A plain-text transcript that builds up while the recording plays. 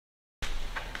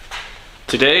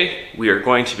Today, we are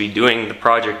going to be doing the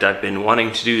project I've been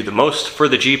wanting to do the most for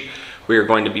the Jeep. We are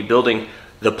going to be building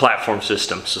the platform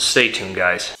system, so stay tuned,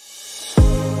 guys.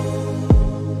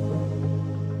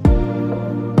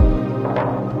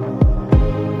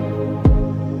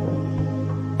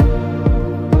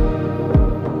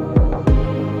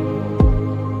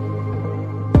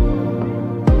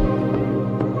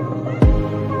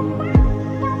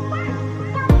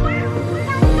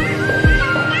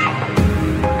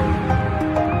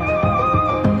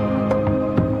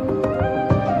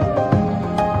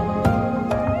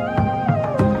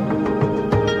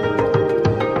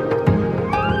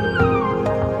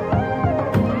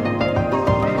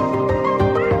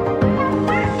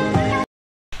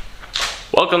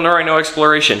 Welcome to Rhino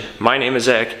Exploration. My name is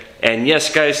Zach, and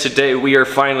yes guys, today we are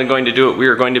finally going to do it. We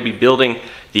are going to be building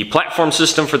the platform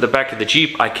system for the back of the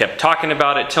Jeep. I kept talking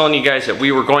about it, telling you guys that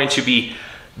we were going to be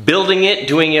building it,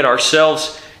 doing it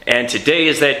ourselves, and today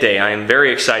is that day. I am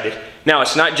very excited. Now,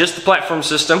 it's not just the platform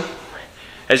system.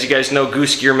 As you guys know,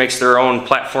 Goose Gear makes their own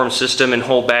platform system and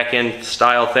whole back end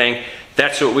style thing.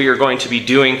 That's what we are going to be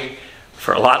doing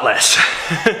for a lot less.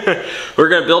 We're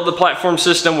going to build the platform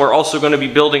system. We're also going to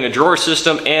be building a drawer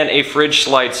system and a fridge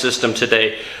slide system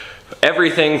today.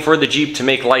 Everything for the Jeep to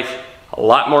make life a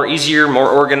lot more easier, more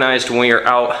organized when we are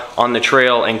out on the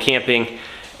trail and camping,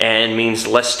 and means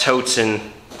less totes and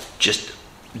just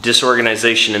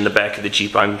disorganization in the back of the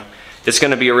Jeep. It's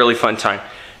going to be a really fun time.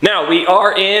 Now, we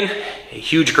are in a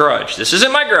huge garage. This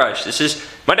isn't my garage. This is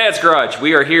my dad's garage.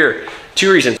 We are here.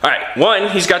 Two reasons. All right, one,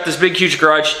 he's got this big, huge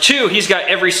garage. Two, he's got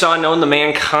every saw known to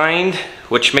mankind,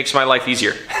 which makes my life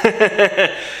easier.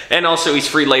 And also, he's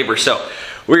free labor. So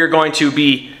we are going to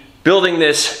be building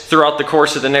this throughout the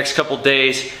course of the next couple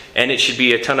days, and it should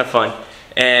be a ton of fun.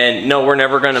 And no, we're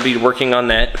never going to be working on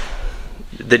that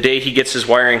the day he gets his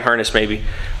wiring harness, maybe.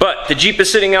 But the Jeep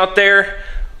is sitting out there.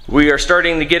 We are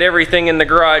starting to get everything in the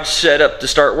garage set up to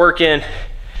start working,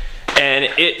 and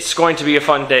it's going to be a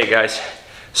fun day, guys.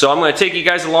 So I'm going to take you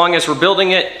guys along as we're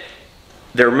building it.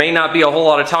 There may not be a whole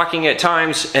lot of talking at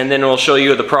times, and then we'll show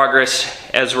you the progress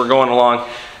as we're going along.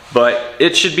 But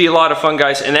it should be a lot of fun,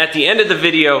 guys. And at the end of the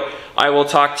video, I will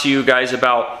talk to you guys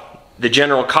about the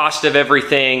general cost of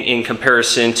everything in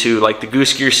comparison to like the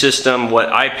Goose Gear system, what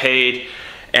I paid,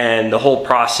 and the whole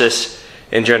process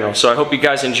in general. So I hope you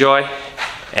guys enjoy,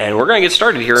 and we're going to get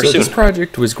started here soon. So this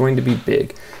project was going to be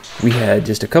big. We had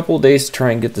just a couple of days to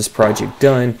try and get this project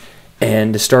done.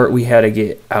 And to start, we had to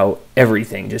get out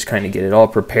everything, just kind of get it all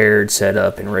prepared, set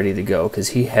up, and ready to go, because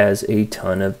he has a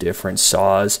ton of different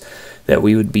saws that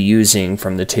we would be using,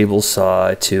 from the table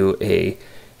saw to a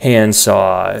hand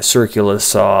saw, a circular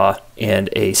saw, and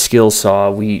a skill saw.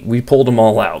 We pulled them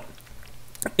all out.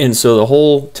 And so the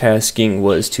whole tasking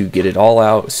was to get it all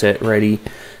out, set, ready.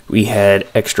 We had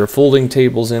extra folding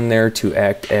tables in there to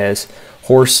act as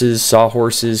horses,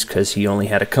 sawhorses, because he only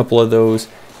had a couple of those.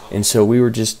 And so we were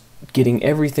just getting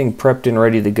everything prepped and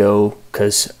ready to go,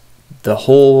 because the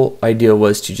whole idea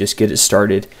was to just get it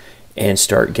started and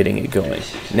start getting it going.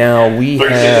 Now, we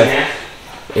have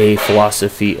a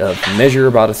philosophy of measure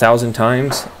about 1,000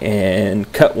 times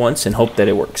and cut once and hope that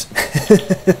it works.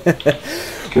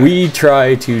 We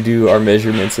try to do our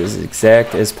measurements as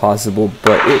exact as possible,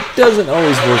 but it doesn't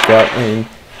always work out. And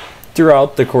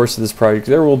throughout the course of this project,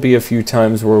 there will be a few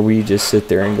times where we just sit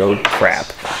there and go,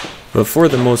 crap. But for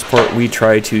the most part, we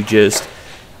try to just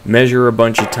measure a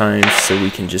bunch of times so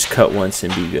we can just cut once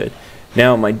and be good.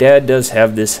 Now, my dad does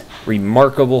have this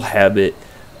remarkable habit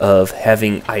of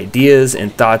having ideas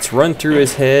and thoughts run through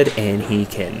his head, and he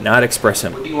cannot express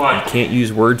them. He can't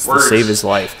use words to save his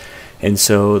life. And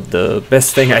so the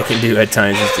best thing I can do at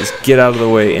times is just get out of the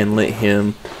way and let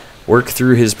him work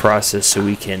through his process so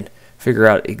we can figure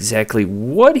out exactly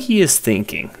what he is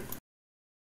thinking.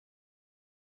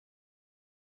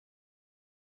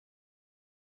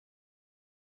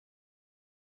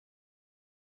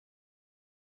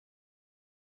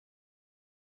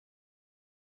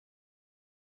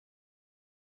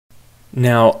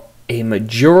 Now, a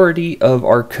majority of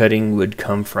our cutting would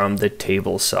come from the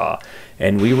table saw,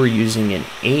 and we were using an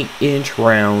 8-inch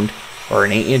round, or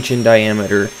an 8-inch in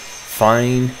diameter,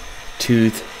 fine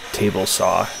tooth table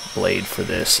saw blade for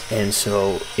this, and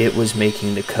so it was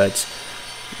making the cuts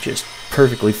just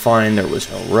perfectly fine. There was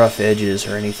no rough edges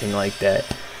or anything like that,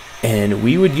 and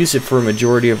we would use it for a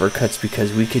majority of our cuts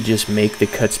because we could just make the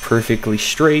cuts perfectly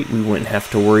straight. We wouldn't have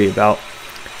to worry about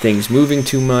things moving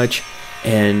too much.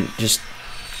 And just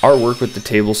our work with the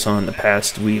table saw in the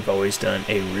past, we've always done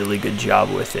a really good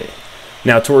job with it.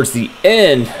 Now, towards the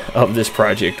end of this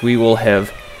project, we will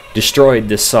have destroyed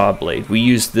this saw blade. We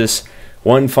used this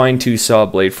one fine tooth saw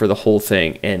blade for the whole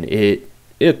thing, and it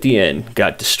at the end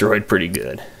got destroyed pretty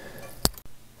good.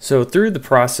 So through the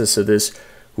process of this,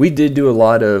 we did do a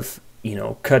lot of,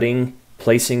 cutting,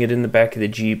 placing it in the back of the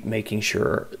Jeep, making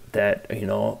sure that,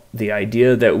 the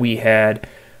idea that we had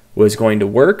was going to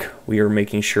work. We were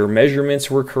making sure measurements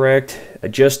were correct,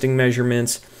 adjusting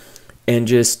measurements, and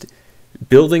just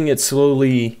building it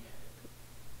slowly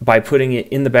by putting it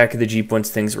in the back of the Jeep once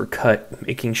things were cut,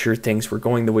 making sure things were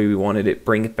going the way we wanted it,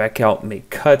 bring it back out, make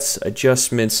cuts,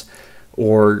 adjustments,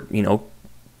 or,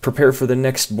 prepare for the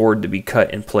next board to be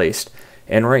cut and placed.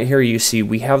 And right here you see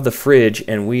we have the fridge,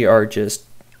 and we are just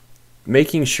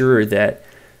making sure that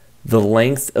the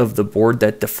length of the board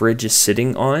that the fridge is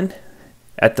sitting on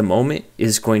at the moment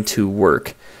is going to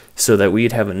work, so that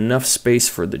we'd have enough space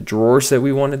for the drawers that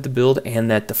we wanted to build,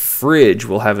 and that the fridge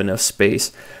will have enough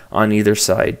space on either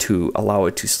side to allow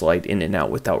it to slide in and out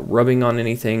without rubbing on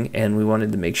anything. And we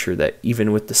wanted to make sure that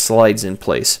even with the slides in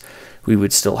place, we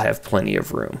would still have plenty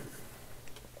of room.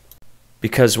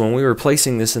 Because when we were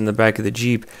placing this in the back of the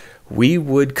Jeep, we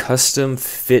would custom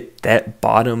fit that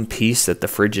bottom piece that the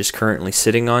fridge is currently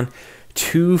sitting on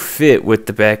to fit with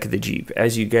the back of the Jeep.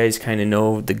 As you guys kind of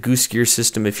know, the goose gear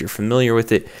system, if you're familiar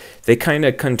with it, they kind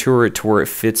of contour it to where it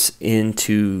fits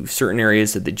into certain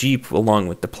areas of the Jeep, along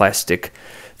with the plastic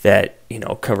that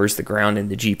covers the ground in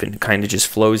the Jeep, and kind of just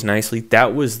flows nicely.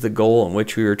 That was the goal in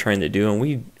which we were trying to do, and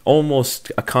we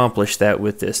almost accomplished that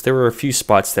with this. There were a few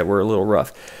spots that were a little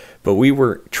rough, but we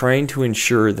were trying to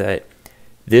ensure that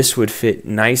this would fit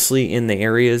nicely in the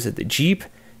areas of the Jeep,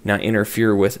 not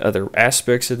interfere with other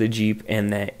aspects of the Jeep,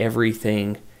 and that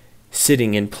everything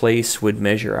sitting in place would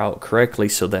measure out correctly,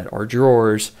 so that our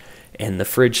drawers and the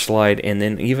fridge slide, and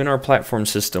then even our platform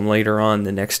system later on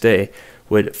the next day,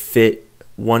 would fit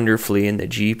wonderfully in the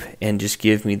Jeep and just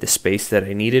give me the space that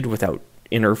I needed without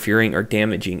interfering or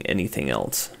damaging anything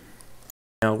else.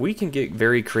 Now, we can get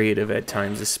very creative at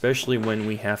times, especially when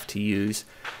we have to use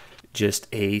just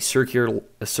a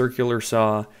circular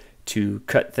saw to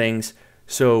cut things.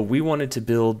 So we wanted to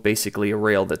build basically a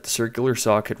rail that the circular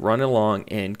saw could run along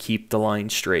and keep the line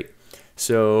straight.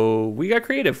 So we got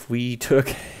creative. We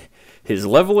took his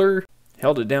leveler,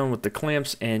 held it down with the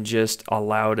clamps, and just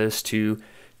allowed us to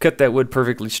cut that wood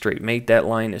perfectly straight, made that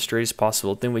line as straight as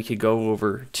possible. Then we could go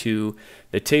over to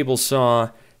the table saw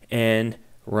and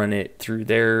run it through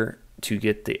there to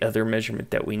get the other measurement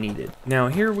that we needed. Now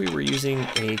here we were using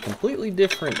a completely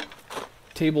different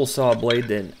table saw blade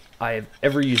than I have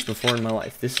ever used before in my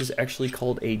life. This is actually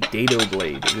called a dado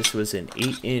blade. This was an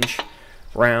 8-inch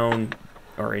round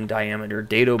or in diameter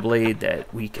dado blade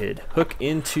that we could hook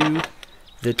into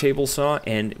the table saw,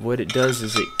 and what it does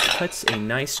is it cuts a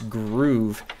nice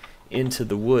groove into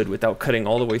the wood without cutting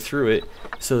all the way through it,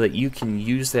 so that you can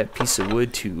use that piece of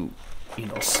wood to,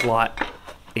 slot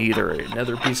either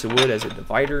another piece of wood as a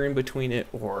divider in between it,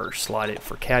 or slot it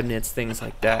for cabinets, things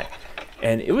like that.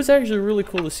 And it was actually really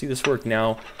cool to see this work.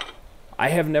 Now, I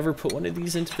have never put one of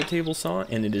these into the table saw,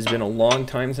 and it has been a long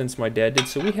time since my dad did,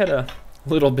 so we had a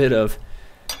little bit of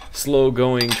slow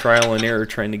going trial and error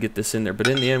trying to get this in there, but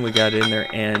in the end we got it in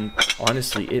there, and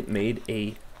honestly it made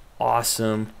a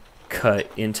awesome cut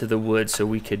into the wood so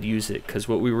we could use it, because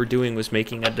what we were doing was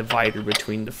making a divider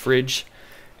between the fridge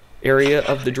area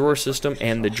of the drawer system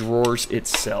and the drawers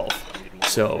itself.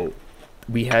 So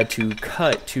we had to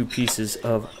cut two pieces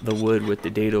of the wood with the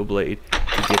dado blade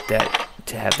to get that,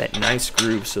 to have that nice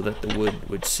groove, so that the wood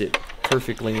would sit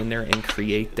perfectly in there and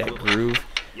create that groove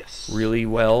really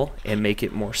well and make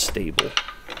it more stable.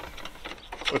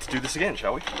 Let's do this again,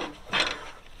 shall we?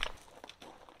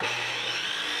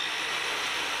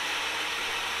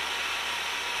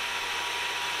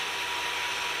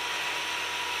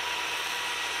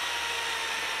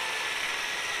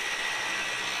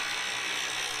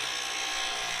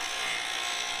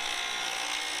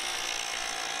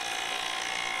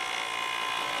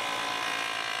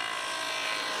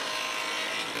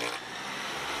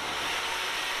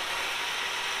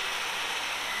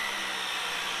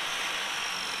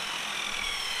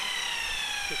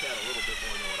 Took out a little bit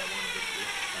more than what I wanted it to.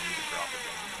 I need to drop it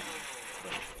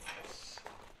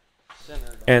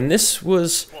down. And this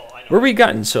was where we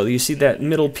gotten. So you see that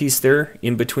middle piece there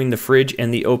in between the fridge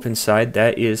and the open side,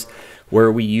 that is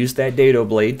where we used that dado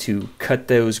blade to cut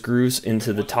those grooves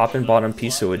into the top and bottom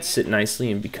piece so it'd sit nicely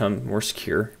and become more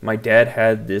secure. My dad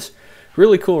had this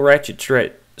really cool ratchet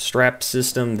strap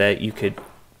system that you could,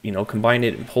 combine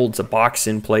it. It holds a box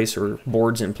in place or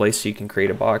boards in place so you can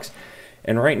create a box.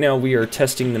 And right now we are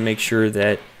testing to make sure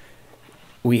that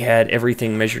we had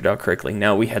everything measured out correctly.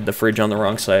 Now we had the fridge on the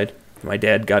wrong side. My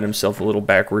dad got himself a little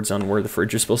backwards on where the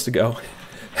fridge is supposed to go.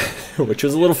 which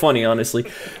was a little funny, honestly.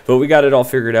 But we got it all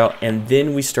figured out, and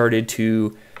then we started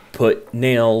to put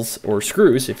nails, or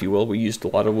screws, if you will. We used a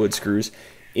lot of wood screws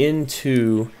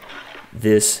into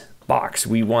this box.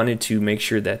 We wanted to make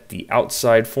sure that the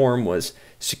outside form was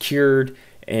secured,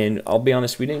 and I'll be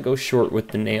honest, we didn't go short with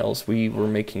the nails. We were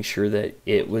making sure that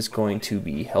it was going to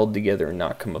be held together and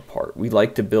not come apart. We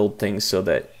like to build things so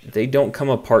that they don't come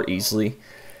apart easily,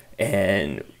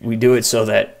 and we do it so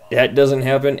that that doesn't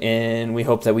happen, and we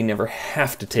hope that we never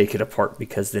have to take it apart,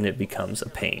 because then it becomes a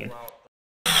pain.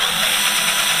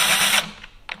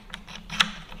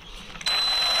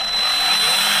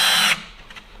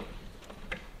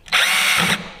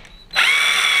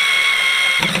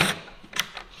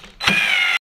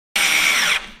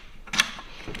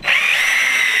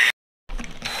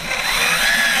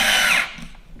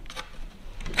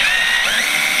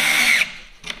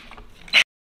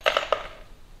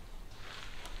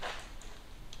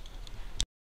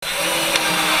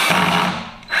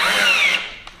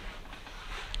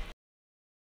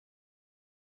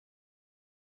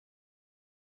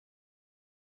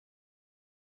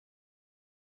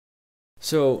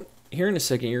 So here in a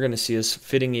second, you're going to see us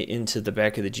fitting it into the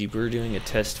back of the Jeep. We were doing a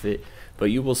test fit, but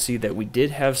you will see that we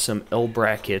did have some L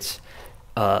brackets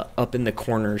up in the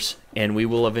corners, and we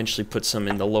will eventually put some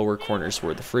in the lower corners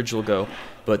where the fridge will go.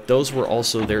 But those were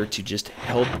also there to just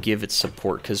help give it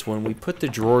support, because when we put the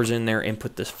drawers in there and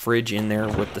put the fridge in there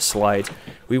with the slides,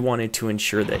 we wanted to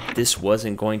ensure that this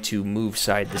wasn't going to move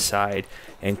side to side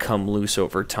and come loose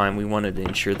over time. We wanted to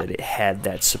ensure that it had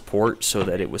that support so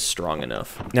that it was strong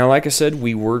enough. Now, like I said,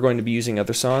 we were going to be using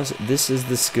other saws. This is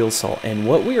the skill saw, and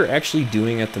what we are actually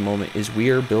doing at the moment is we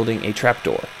are building a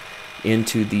trapdoor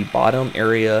into the bottom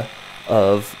area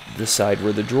of the side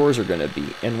where the drawers are going to be.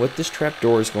 And what this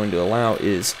trapdoor is going to allow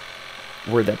is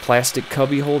where that plastic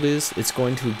cubby hold is, it's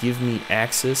going to give me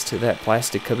access to that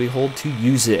plastic cubby hold to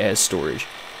use it as storage.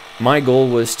 My goal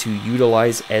was to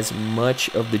utilize as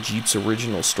much of the Jeep's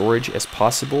original storage as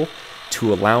possible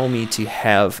to allow me to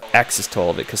have access to all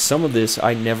of it, because some of this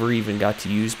I never even got to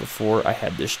use before I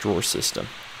had this drawer system.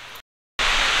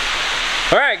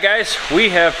 Alright guys, we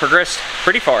have progressed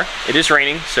pretty far. It is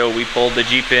raining, so we pulled the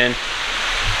Jeep in.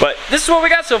 But this is what we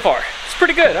got so far. It's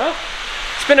pretty good, huh?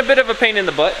 It's been a bit of a pain in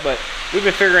the butt, but we've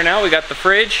been figuring out. We got the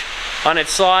fridge on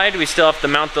its slide. We still have to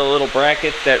mount the little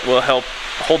bracket that will help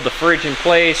hold the fridge in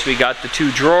place. We got the two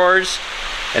drawers,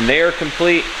 and they are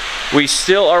complete. We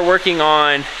still are working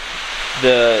on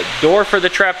the door for the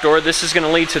trap door. This is going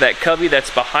to lead to that cubby that's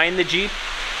behind the Jeep.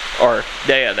 Or,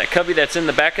 yeah, that cubby that's in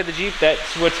the back of the Jeep,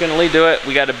 that's what's going to lead to it.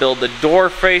 We got to build the door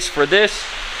face for this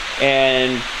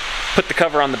and put the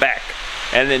cover on the back.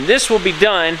 And then this will be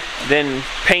done, then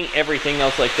paint everything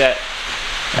else like that.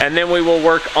 And then we will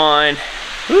work on,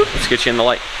 let's get you in the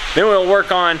light. Then we'll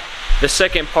work on the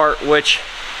second part, which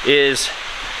is,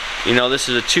 you know, this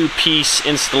is a two-piece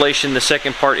installation. The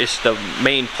second part is the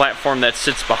main platform that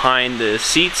sits behind the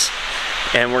seats.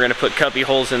 And we're going to put cubby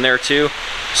holes in there too.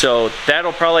 So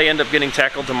that'll probably end up getting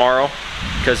tackled tomorrow,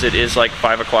 because it is like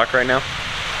 5 o'clock right now.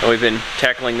 And we've been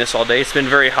tackling this all day. It's been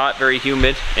very hot, very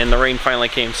humid, and the rain finally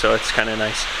came, so it's kind of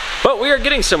nice. But we are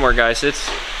getting somewhere, guys. It's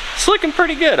looking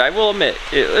pretty good, I will admit.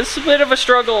 It's a bit of a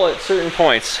struggle at certain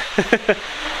points.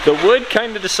 The wood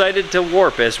kind of decided to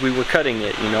warp as we were cutting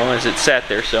it, you know, as it sat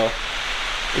there, so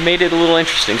it made it a little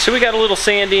interesting. So we got a little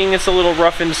sanding. It's a little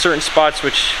rough in certain spots,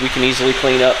 which we can easily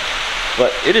clean up.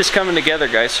 But it is coming together,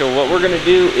 guys. So what we're going to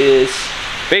do is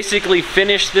basically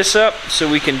finish this up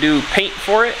so we can do paint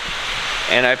for it.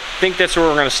 And I think that's where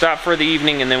we're going to stop for the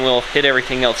evening, and then we'll hit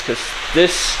everything else, because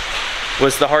this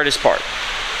was the hardest part.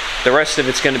 The rest of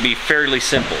it's going to be fairly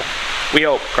simple. We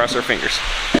hope. Cross our fingers.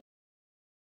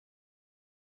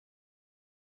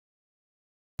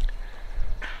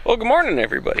 Well, good morning,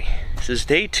 everybody. This is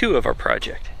day 2 of our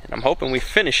project, and I'm hoping we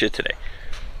finish it today.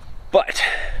 But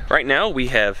right now we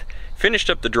have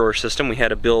finished up the drawer system. We had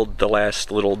to build the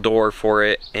last little door for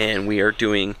it, and we are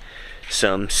doing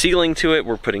some sealing to it.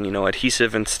 We're putting, you know,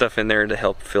 adhesive and stuff in there to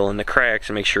help fill in the cracks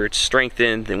and make sure it's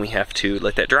strengthened. Then we have to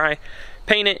let that dry,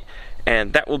 paint it,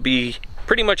 and that will be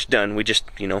pretty much done. We just,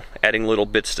 you know, adding little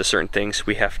bits to certain things.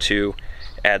 We have to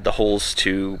add the holes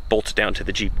to bolt down to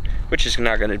the Jeep, which is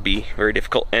not going to be very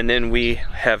difficult. And then we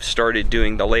have started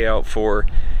doing the layout for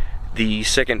the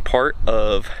second part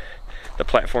of the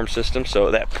platform system. So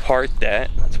that part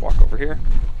let's walk over here,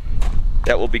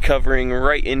 that will be covering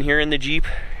right in here in the Jeep,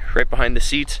 right behind the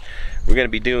seats. We're going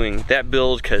to be doing that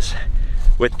build, because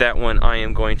with that one I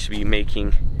am going to be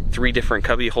making 3 different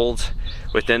cubby holes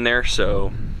within there.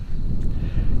 So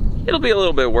it'll be a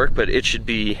little bit of work, but it should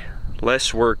be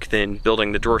less work than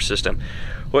building the drawer system,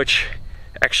 which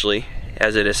actually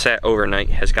as it has sat overnight,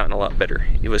 has gotten a lot better.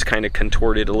 It was kind of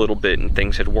contorted a little bit and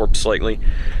things had warped slightly.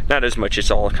 Not as much,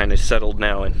 it's all kind of settled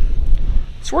now, and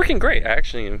it's working great. I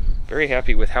actually am very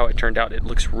happy with how it turned out. It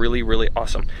looks really, really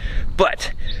awesome.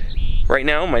 But right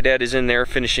now, my dad is in there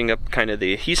finishing up kind of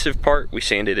the adhesive part. We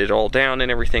sanded it all down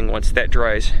and everything. Once that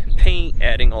dries, paint,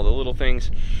 adding all the little things.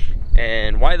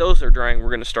 And while those are drying,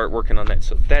 we're gonna start working on that.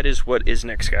 So that is what is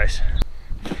next, guys.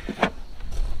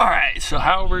 All right, so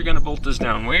how are we gonna bolt this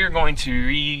down? We are going to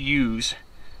reuse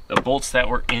the bolts that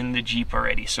were in the Jeep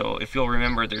already. So if you'll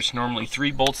remember, there's normally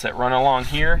 3 bolts that run along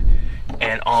here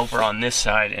and over on this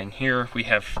side, and here we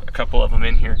have a couple of them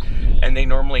in here, and they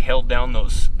normally held down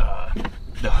those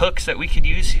the hooks that we could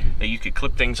use, that you could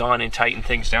clip things on and tighten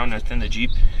things down within the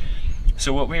Jeep.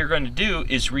 So what we are going to do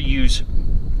is reuse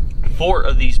 4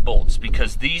 of these bolts,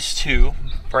 because these 2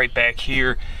 right back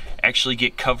here actually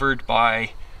get covered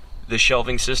by the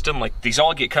shelving system. Like, these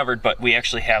all get covered, but we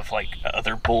actually have like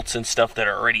other bolts and stuff that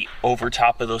are already over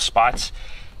top of those spots,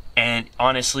 and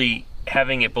honestly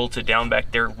having it bolted down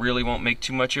back there really won't make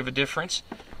too much of a difference.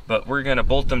 But we're gonna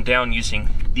bolt them down using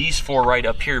these 4 right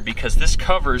up here, because this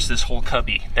covers this whole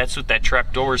cubby. That's what that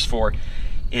trap door is for,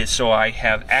 is so I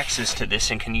have access to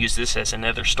this and can use this as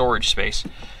another storage space.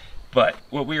 But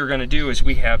what we are gonna do is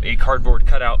we have a cardboard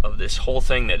cutout of this whole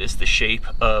thing that is the shape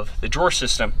of the drawer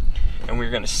system, and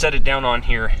we're gonna set it down on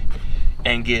here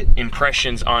and get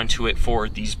impressions onto it for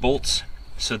these bolts,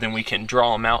 so then we can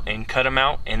draw them out and cut them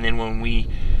out, and then when we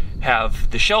have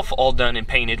the shelf all done and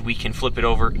painted, we can flip it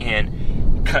over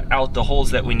and cut out the holes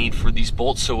that we need for these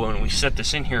bolts. So when we set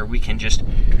this in here, we can just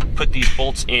put these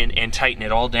bolts in and tighten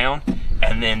it all down,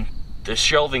 and then the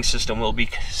shelving system will be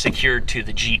secured to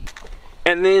the Jeep.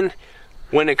 And then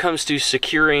when it comes to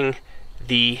securing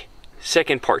the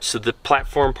second part, so the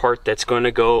platform part that's going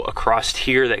to go across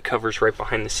here that covers right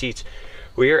behind the seats,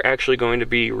 we are actually going to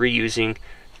be reusing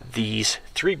these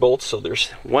 3 bolts. So there's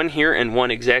 1 here and 1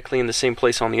 exactly in the same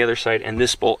place on the other side, and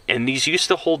this bolt, and these used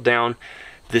to hold down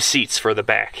the seats for the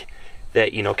back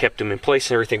that, you know, kept them in place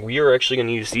and everything. We are actually going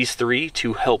to use these 3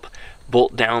 to help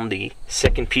bolt down the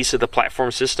second piece of the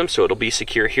platform system, so it'll be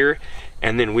secure here,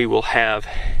 and then we will have,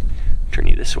 turn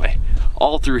you this way,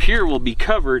 all through here will be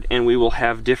covered, and we will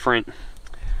have different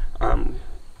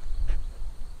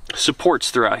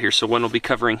supports throughout here. So one will be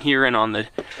covering here, and on the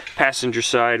passenger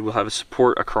side we'll have a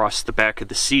support across the back of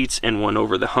the seats and one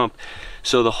over the hump.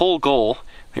 So the whole goal,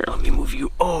 here, let me move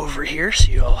you over here so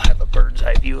you all have a bird's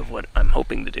eye view of what I'm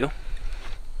hoping to do.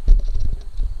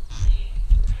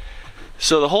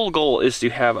 So the whole goal is to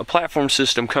have a platform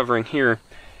system covering here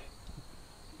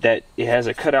that it has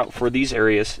a cutout for these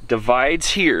areas,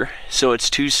 divides here, so it's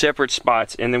 2 separate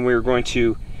spots, and then we're going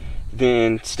to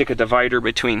then stick a divider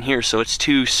between here, so it's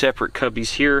 2 separate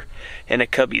cubbies here and a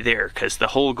cubby there, because the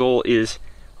whole goal is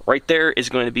right there is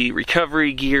going to be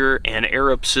recovery gear and air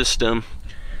up system,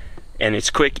 and it's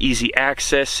quick, easy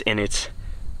access, and it's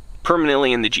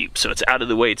permanently in the Jeep, so it's out of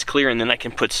the way, it's clear, and then I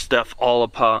can put stuff all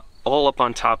up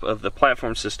on top of the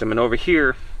platform system. And over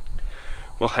here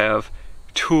we'll have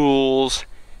tools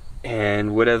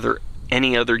and whatever,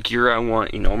 any other gear I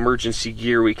want, you know, emergency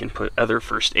gear. We can put other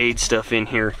first aid stuff in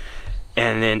here,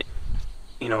 and then,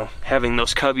 you know, having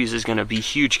those cubbies is going to be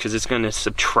huge, because it's going to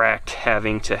subtract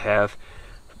having to have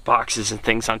boxes and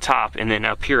things on top. And then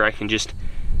up here I can just,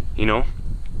 you know,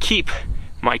 keep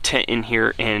my tent in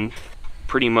here and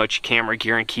pretty much camera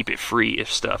gear and keep it free of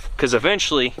stuff, because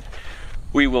eventually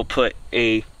we will put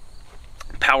a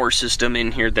power system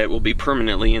in here that will be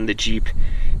permanently in the Jeep,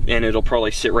 and it'll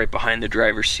probably sit right behind the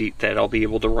driver's seat, that I'll be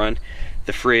able to run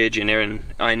the fridge and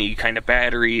any kind of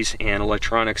batteries and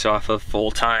electronics off of full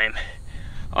time.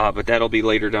 But that'll be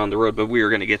later down the road, but we are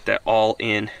going to get that all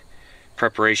in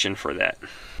preparation for that.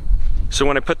 So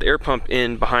when I put the air pump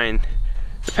in behind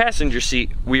the passenger seat,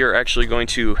 we are actually going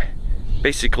to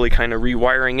basically kind of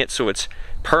rewiring it so it's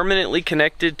permanently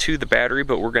connected to the battery,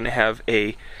 but we're going to have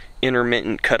a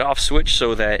intermittent cutoff switch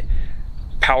so that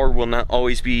power will not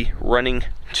always be running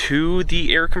to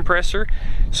the air compressor.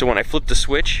 So when I flip the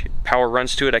switch, power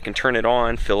runs to it, I can turn it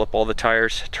on, fill up all the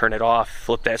tires, turn it off,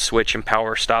 flip that switch, and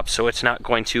power stops, so it's not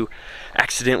going to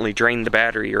accidentally drain the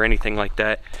battery or anything like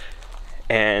that.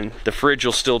 And the fridge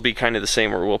will still be kind of the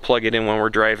same, where we'll plug it in when we're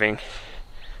driving,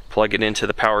 plug it into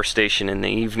the power station in the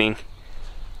evening,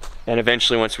 and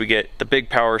eventually once we get the big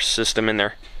power system in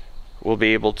there, we'll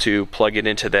be able to plug it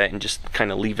into that and just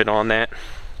kind of leave it on that.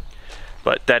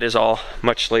 But that is all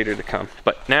much later to come.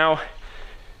 But now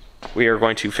we are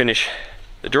going to finish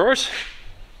the drawers.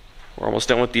 We're almost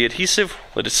done with the adhesive.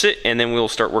 Let it sit, and then we'll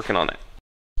start working on it.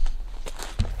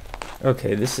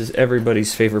 Okay, this is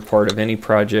everybody's favorite part of any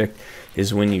project,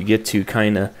 is when you get to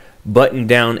kind of button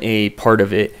down a part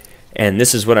of it, and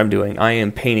this is what I'm doing. I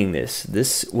am painting this.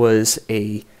 This was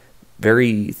a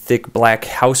very thick black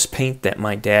house paint that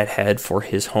my dad had for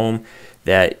his home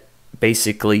that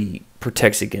basically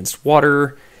protects against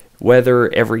water,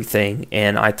 weather, everything,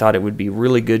 and I thought it would be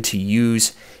really good to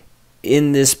use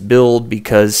in this build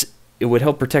because it would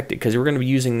help protect it, because we're going to be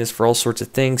using this for all sorts of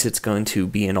things. It's going to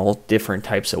be in all different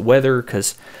types of weather,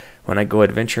 because when I go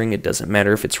adventuring, it doesn't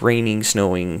matter if it's raining,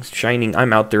 snowing, shining,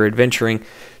 I'm out there adventuring.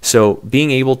 So being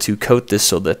able to coat this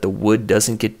so that the wood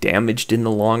doesn't get damaged in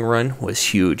the long run was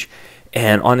huge.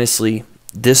 And honestly,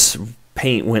 this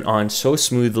paint went on so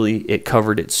smoothly, it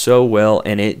covered it so well,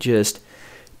 and it just,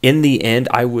 in the end,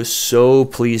 I was so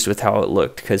pleased with how it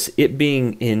looked, because it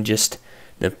being in just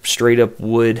the straight up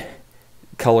wood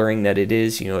coloring that it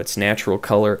is, you know, it's natural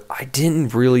color, I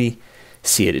didn't really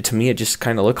see it. To me, it just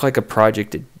kind of looked like a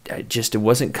project. It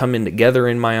wasn't coming together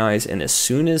in my eyes, and as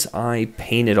soon as I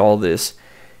painted all this,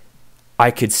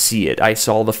 I could see it. I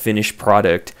saw the finished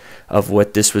product of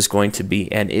what this was going to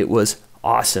be, and it was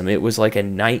awesome. It was like a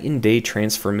night and day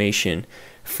transformation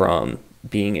from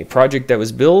being a project that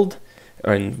was built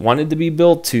and wanted to be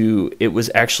built to it was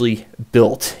actually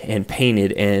built and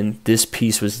painted, and this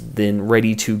piece was then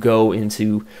ready to go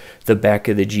into the back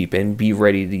of the Jeep and be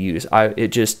ready to use.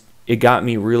 It got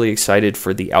me really excited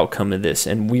for the outcome of this,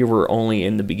 and we were only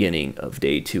in the beginning of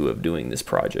day 2 of doing this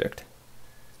project.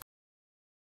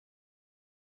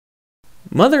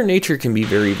 Mother Nature can be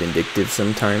very vindictive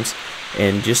sometimes,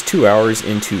 and just 2 hours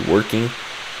into working,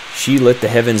 she let the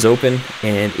heavens open,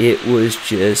 and it was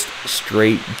just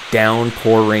straight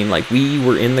downpour rain. Like, we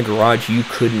were in the garage, you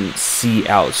couldn't see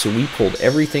out, so we pulled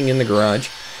everything in the garage,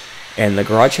 and the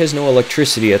garage has no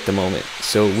electricity at the moment,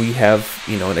 so we have,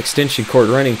 you know, an extension cord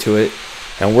running to it,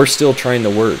 and we're still trying to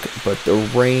work. But the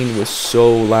rain was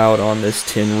so loud on this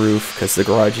tin roof, because the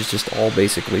garage is just all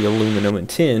basically aluminum and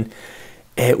tin.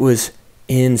 It was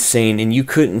insane, and you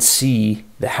couldn't see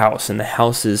the house, and the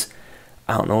house is,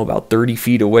 I don't know, about 30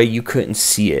 feet away. You couldn't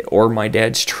see it, or my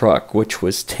dad's truck, which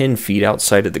was 10 feet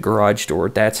outside of the garage door.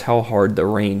 That's how hard the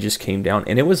rain just came down,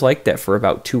 and it was like that for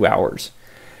about 2 hours.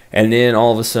 And then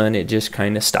all of a sudden it just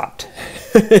kind of stopped.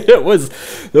 It was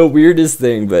the weirdest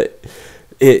thing, but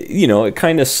it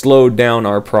kind of slowed down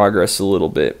our progress a little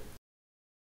bit.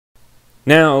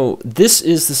 Now, this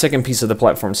is the second piece of the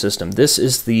platform system. This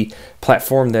is the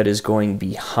platform that is going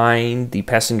behind the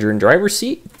passenger and driver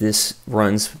seat. This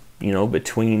runs,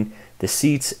 between the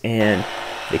seats and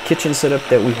the kitchen setup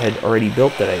that we had already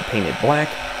built that I painted black.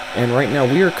 And right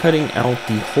now we are cutting out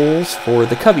the holes for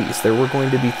the cubbies. There were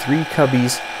going to be 3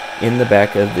 cubbies in the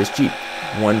back of this Jeep.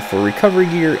 1 for recovery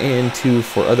gear and 2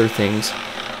 for other things.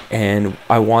 And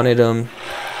I wanted them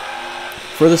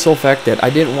for the sole fact that I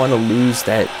didn't want to lose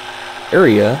that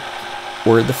area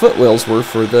where the footwells were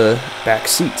for the back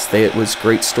seats. It was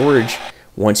great storage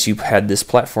once you had this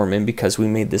platform in, because we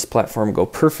made this platform go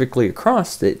perfectly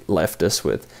across. It left us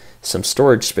with some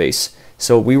storage space.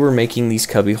 So we were making these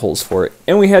cubby holes for it.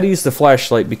 And we had to use the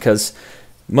flashlight because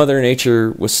Mother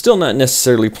Nature was still not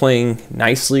necessarily playing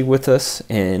nicely with us.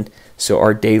 And so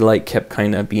our daylight kept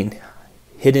kind of being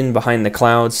hidden behind the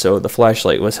clouds. So the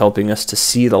flashlight was helping us to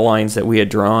see the lines that we had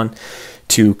drawn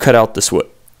to cut out this wood.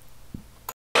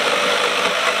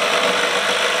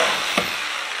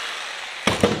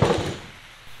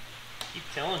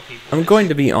 I'm going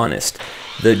to be honest.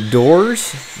 The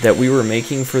doors that we were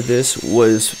making for this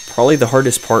was probably the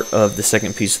hardest part of the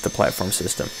second piece of the platform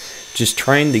system. Just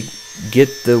trying to get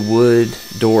the wood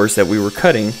doors that we were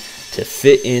cutting to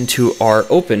fit into our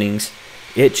openings,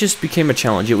 it just became a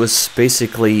challenge. It was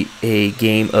basically a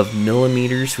game of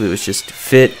millimeters. It was just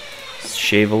fit,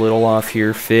 shave a little off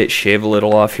here, fit, shave a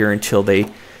little off here until they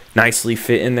nicely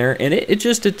fit in there. And it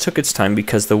took its time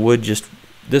because the wood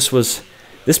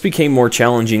this became more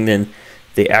challenging than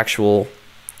the actual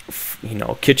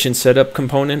kitchen setup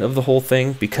component of the whole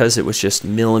thing, because it was just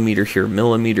millimeter here,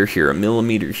 millimeter here, a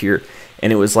millimeter here,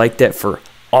 and it was like that for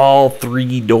all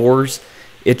 3 doors.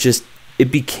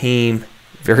 It became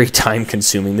very time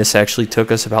consuming. This actually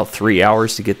took us about 3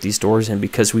 hours to get these doors in,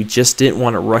 because we just didn't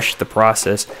want to rush the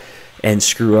process and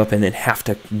screw up and then have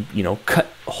to cut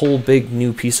a whole big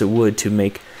new piece of wood to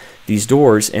make these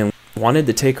doors, and wanted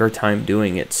to take our time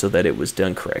doing it so that it was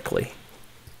done correctly.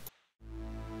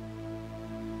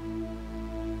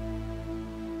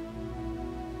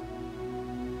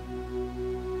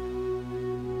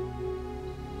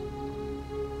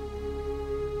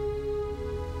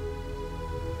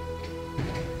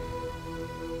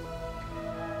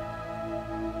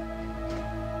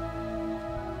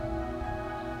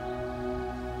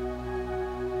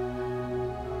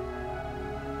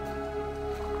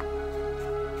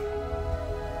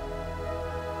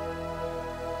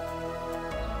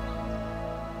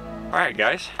 Alright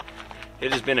guys,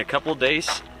 it has been a couple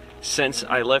days since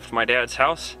I left my dad's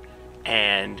house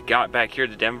and got back here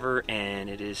to Denver, and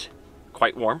it is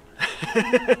quite warm.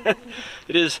 It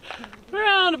is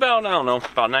around about, I don't know,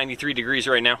 about 93 degrees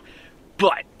right now,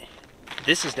 but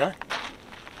this is done.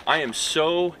 I am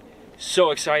so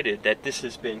excited that this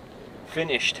has been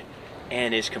finished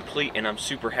and is complete, and I'm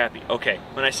super happy. Okay,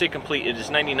 when I say complete, it is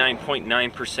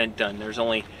 99.9% done. There's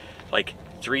only like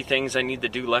 3 things I need to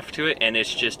do left to it, and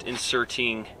it's just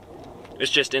inserting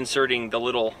the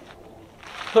little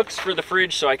hooks for the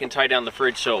fridge so I can tie down the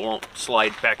fridge so it won't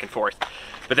slide back and forth.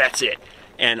 But that's it.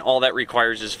 And all that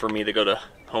requires is for me to go to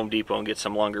Home Depot and get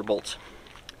some longer bolts.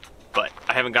 But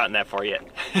I haven't gotten that far yet.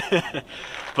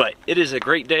 But it is a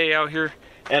great day out here,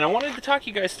 and I wanted to talk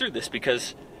you guys through this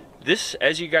because this,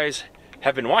 as you guys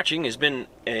have been watching, has been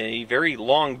a very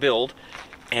long build.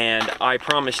 And I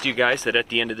promised you guys that at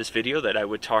the end of this video that I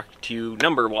would talk to you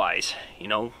number-wise, you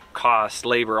know, cost,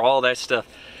 labor, all that stuff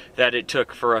that it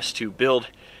took for us to build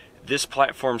this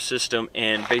platform system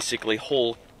and basically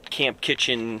whole camp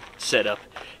kitchen setup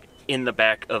in the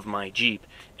back of my Jeep.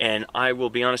 And I will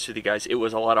be honest with you guys, it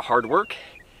was a lot of hard work.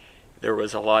 There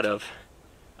was a lot of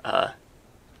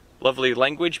lovely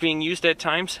language being used at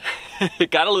times.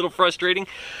 It got a little frustrating,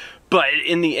 but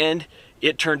in the end,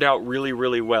 it turned out really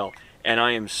well. And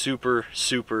I am super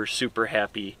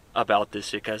happy about this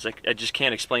because I just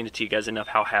can't explain it to you guys enough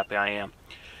how happy I am.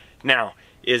 Now,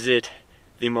 is it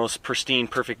the most pristine,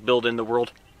 perfect build in the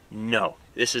world? No.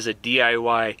 This is a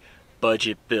DIY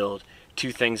budget build.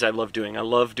 2 things I love doing. I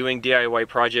love doing DIY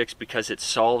projects because it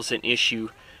solves an issue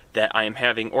that I am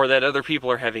having or that other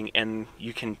people are having, and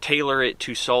you can tailor it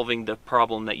to solving the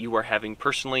problem that you are having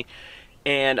personally.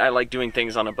 And I like doing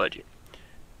things on a budget.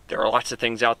 There are lots of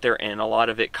things out there, and a lot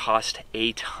of it cost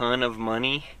a ton of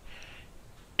money.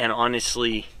 And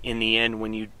honestly, in the end,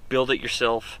 when you build it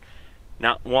yourself,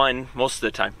 most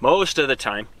of the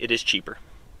time, it is cheaper.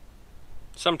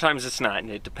 Sometimes it's not, and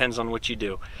it depends on what you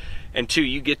do. And 2,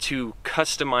 you get to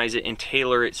customize it and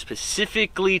tailor it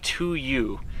specifically to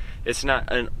you. It's not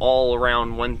an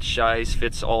all-around,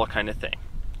 one-size-fits-all kind of thing.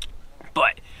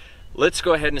 But let's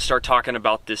go ahead and start talking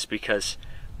about this because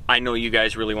I know you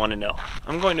guys really want to know.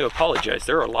 I'm going to apologize.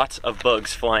 There are lots of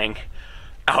bugs flying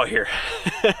out here.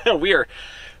 We are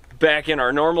back in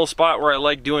our normal spot where I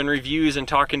like doing reviews and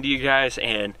talking to you guys,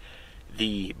 and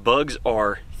the bugs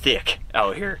are thick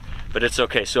out here. But it's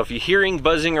okay. So if you're hearing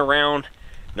buzzing around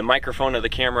the microphone of the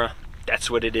camera, that's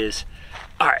what it is.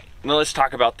 Alright, now let's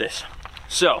talk about this.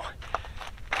 So,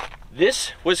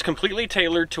 this was completely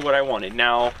tailored to what I wanted.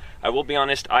 Now, I will be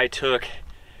honest, I took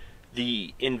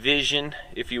the envision,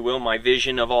 if you will, my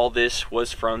vision of all this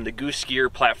was from the Goose Gear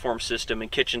platform system and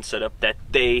kitchen setup that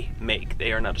they make.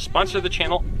 They are not a sponsor of the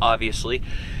channel, obviously.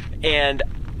 And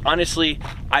honestly,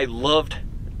 I loved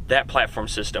that platform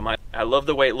system. I love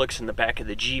the way it looks in the back of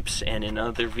the Jeeps and in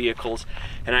other vehicles,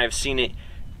 and I've seen it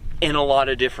in a lot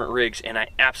of different rigs, and I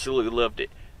absolutely loved it.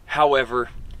 However,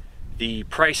 the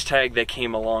price tag that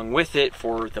came along with it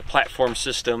for the platform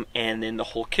system and then the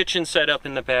whole kitchen setup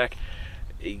in the back,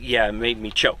 yeah, it made me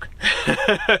choke.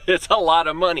 It's a lot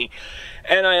of money.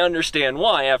 And I understand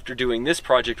why after doing this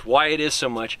project, why it is so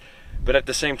much. But at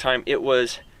the same time, it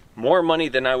was more money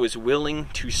than I was willing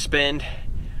to spend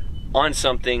on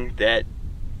something that,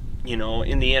 you know,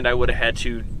 in the end I would have had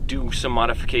to do some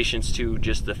modifications to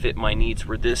just to fit my needs,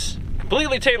 were this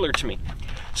completely tailored to me.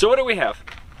 So what do we have?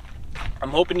 I'm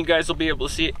hoping you guys will be able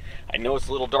to see it. I know it's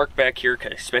a little dark back here,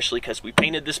 especially because we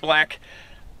painted this black.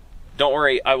 Don't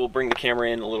worry, I will bring the camera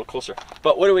in a little closer.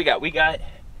 But what do we got? We got,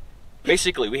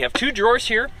 basically, we have 2 drawers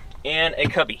here and a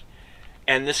cubby.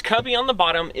 And this cubby on the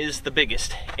bottom is the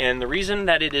biggest. And the reason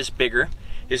that it is bigger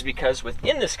is because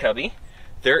within this cubby,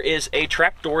 there is a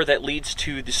trap door that leads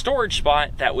to the storage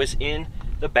spot that was in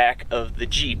the back of the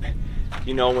Jeep.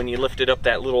 You know, when you lifted up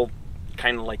that little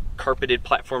kind of like carpeted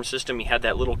platform system, you had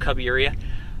that little cubby area.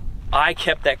 I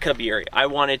kept that cubby area. I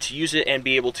wanted to use it and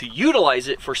be able to utilize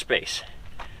it for space.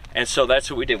 And so that's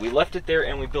what we did. We left it there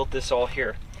and we built this all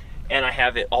here. And I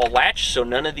have it all latched so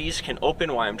none of these can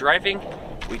open while I'm driving.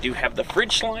 We do have the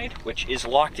fridge slide, which is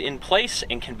locked in place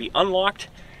and can be unlocked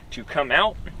to come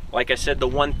out. Like I said, the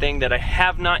one thing that I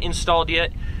have not installed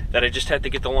yet, that I just had to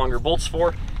get the longer bolts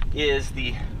for, is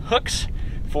the hooks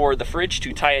for the fridge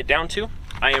to tie it down to.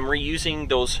 I am reusing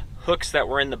those hooks that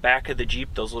were in the back of the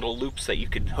Jeep, those little loops that you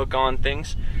could hook on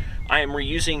things. I am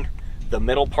reusing the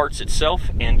metal parts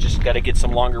itself and just got to get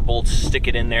some longer bolts, stick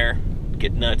it in there,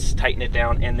 get nuts, tighten it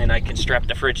down, and then I can strap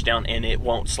the fridge down and it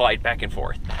won't slide back and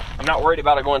forth. I'm not worried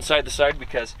about it going side to side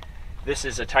because this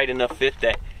is a tight enough fit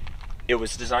that it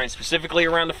was designed specifically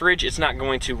around the fridge. It's not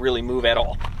going to really move at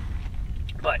all.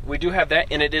 But we do have that,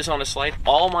 and it is on a slide.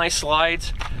 All my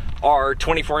slides are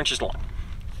 24 inches long.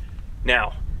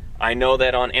 Now, I know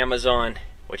that on Amazon,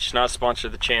 which is not a sponsor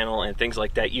of the channel, and things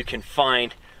like that, you can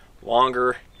find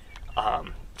longer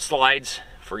slides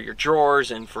for your drawers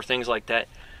and for things like that.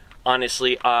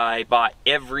 Honestly, I bought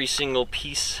every single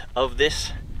piece of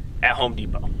this at Home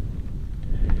Depot.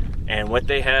 And what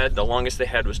they had, the longest they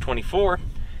had was 24.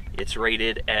 It's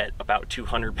rated at about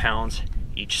 200 pounds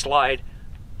each slide.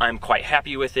 I'm quite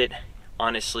happy with it.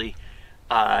 Honestly,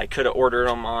 I could have ordered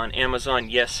them on Amazon,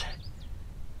 yes,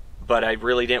 but I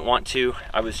really didn't want to.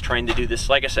 I was trying to do this,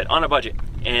 like I said, on a budget,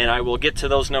 and I will get to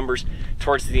those numbers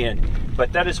towards the end.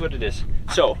 But that is what it is.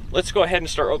 So let's go ahead and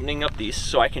start opening up these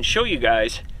so I can show you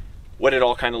guys what it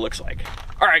all kind of looks like.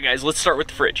 All right, guys, let's start with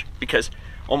the fridge, because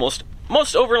most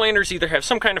overlanders either have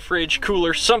some kind of fridge,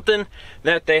 cooler, something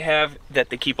that they have that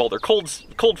they keep all their cold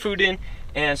food in.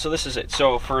 And so this is it.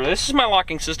 So this is my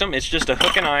locking system. It's just a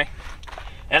hook and eye,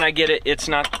 and I get it. It's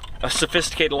not a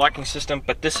sophisticated locking system,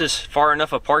 but this is far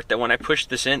enough apart that when I push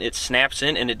this in, it snaps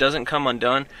in and it doesn't come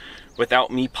undone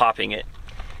without me popping it.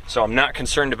 So I'm not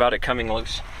concerned about it coming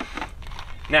loose.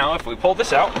 Now, if we pull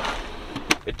this out,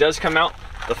 it does come out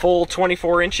the full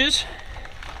 24 inches,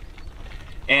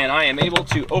 and I am able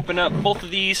to open up both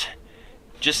of these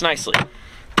just nicely.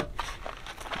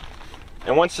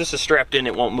 And once this is strapped in,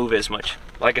 it won't move as much.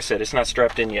 Like I said, it's not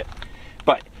strapped in yet.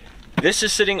 But this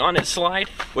is sitting on its slide,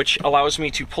 which allows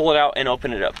me to pull it out and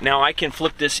open it up. Now I can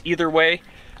flip this either way.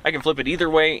 I can flip it either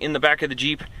way in the back of the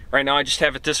Jeep. Right now I just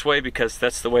have it this way because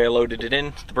that's the way I loaded it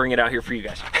in to bring it out here for you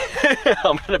guys.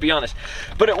 I'm gonna be honest.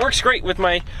 But it works great with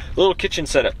my little kitchen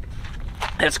setup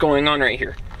that's going on right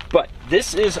here. But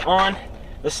this is on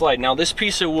the slide. Now this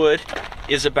piece of wood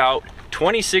is about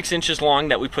 26 inches long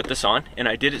that we put this on, and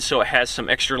I did it so it has some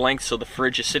extra length so the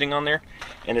fridge is sitting on there,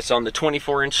 and it's on the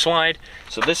 24-inch slide.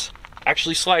 So this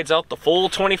actually slides out the full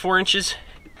 24 inches.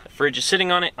 The fridge is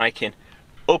sitting on it. I can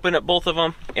open up both of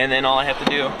them, and then all I have to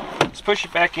do is push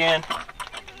it back in,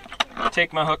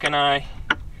 take my hook and eye,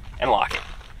 and lock it.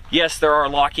 Yes, there are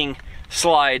locking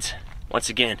slides. Once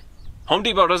again, Home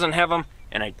Depot doesn't have them,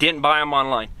 and I didn't buy them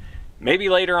online. Maybe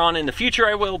later on in the future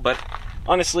I will, but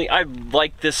honestly, I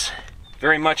like this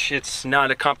very much. It's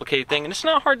not a complicated thing, and it's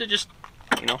not hard to just,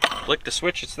 you know, flick the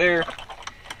switch, it's there,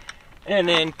 and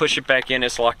then push it back in,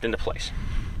 it's locked into place.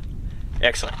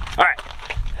 Excellent. All right,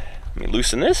 let me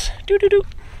loosen this.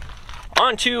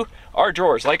 Onto our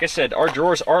drawers. Like I said, our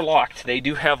drawers are locked. They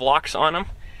do have locks on them,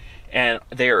 and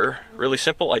they're really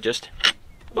simple. I just,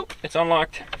 boop, it's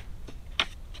unlocked,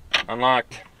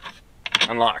 unlocked,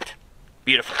 unlocked.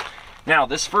 Beautiful. Now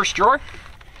this first drawer,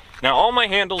 now all my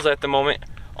handles at the moment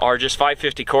are just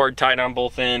 550 cord tied on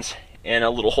both ends and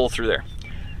a little hole through there.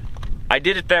 I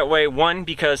did it that way, one,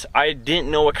 because I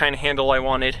didn't know what kind of handle I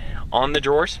wanted on the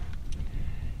drawers,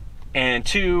 and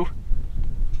two,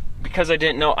 because I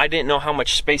didn't know how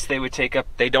much space they would take up.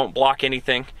 They don't block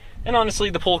anything, and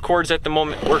honestly the pull cords at the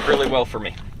moment work really well for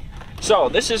me. So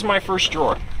this is my first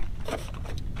drawer.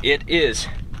 It is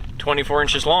 24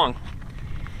 inches long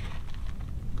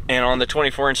and on the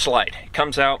 24-inch slide. It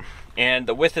comes out, and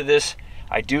the width of this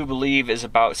I do believe is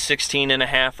about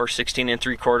 16.5 or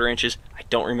 16.75 inches. I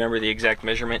don't remember the exact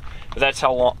measurement, but that's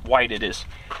how wide it is.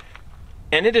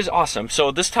 And it is awesome.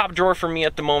 So this top drawer for me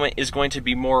at the moment is going to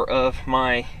be more of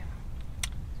my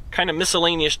kind of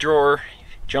miscellaneous drawer,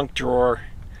 junk drawer.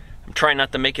 I'm trying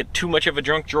not to make it too much of a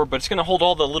junk drawer, but it's gonna hold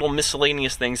all the little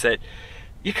miscellaneous things that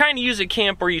you kind of use at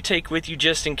camp or you take with you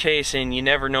just in case, and you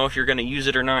never know if you're gonna use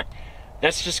it or not.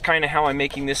 That's just kind of how I'm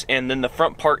making this. And then the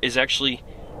front part is actually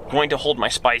going to hold my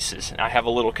spices. I have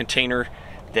a little container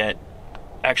that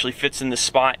actually fits in this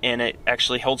spot, and it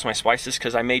actually holds my spices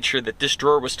because I made sure that this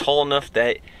drawer was tall enough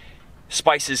that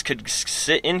spices could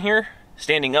sit in here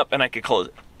standing up and I could close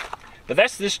it. But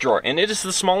that's this drawer, and it is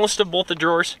the smallest of both the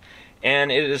drawers,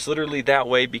 and it is literally that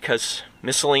way because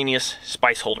miscellaneous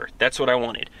spice holder. That's what I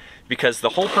wanted, because the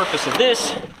whole purpose of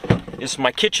this is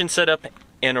my kitchen setup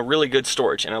and a really good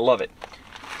storage, and I love it.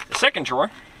 The second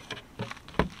drawer,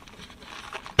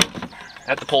 I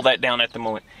have to pull that down at the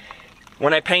moment.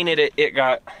 When I painted it, it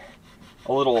got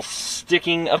a little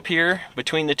sticking up here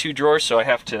between the two drawers, so I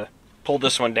have to pull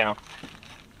this one down.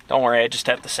 Don't worry, I just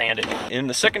have to sand it. In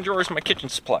the second drawer is my kitchen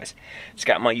supplies. It's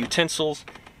got my utensils,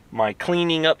 my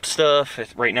cleaning up stuff.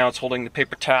 Right now it's holding the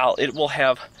paper towel. It will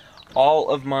have all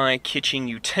of my kitchen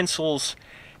utensils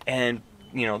and,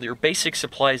 you know, your basic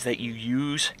supplies that you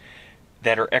use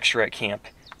that are extra at camp.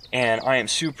 And I am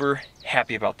super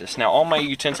happy about this. Now all my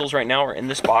utensils right now are in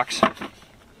this box.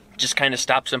 Just kind of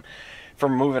stops them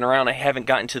from moving around. I haven't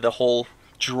gotten to the whole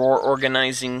drawer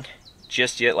organizing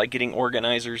just yet, like getting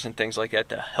organizers and things like that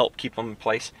to help keep them in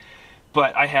place.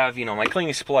 But I have, you know, my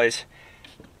cleaning supplies,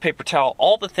 paper towel,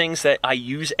 all the things that I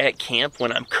use at camp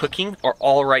when I'm cooking are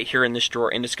all right here in this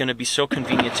drawer, and it's going to be so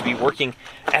convenient to be working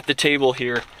at the table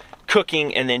here,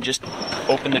 cooking, and then just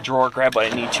open the drawer, grab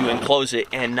what I need to, and close it,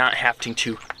 and not having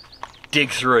to dig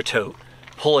through a tote,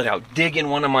 pull it out, dig in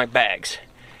one of my bags,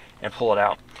 and pull it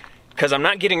out. Because I'm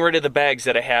not getting rid of the bags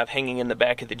that I have hanging in the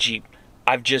back of the Jeep.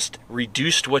 I've just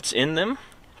reduced what's in them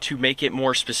to make it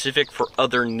more specific for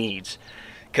other needs.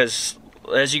 Because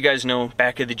as you guys know,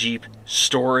 back of the Jeep,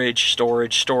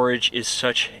 storage is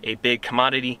such a big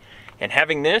commodity. And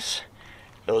having this,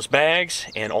 those bags,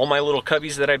 and all my little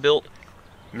cubbies that I built,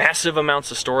 massive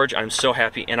amounts of storage, I'm so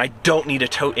happy. And I don't need a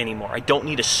tote anymore. I don't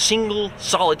need a single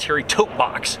solitary tote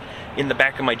box in the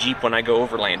back of my Jeep when I go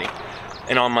overlanding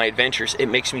and on my adventures. It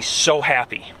makes me so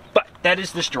happy. But that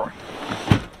is this drawer.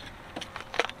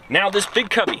 Now this big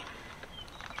cubby.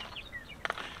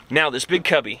 Now this big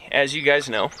cubby, as you guys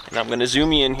know, and I'm gonna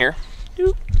zoom you in here,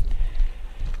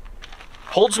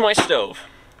 holds my stove.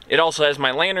 It also has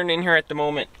my lantern in here at the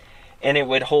moment, and it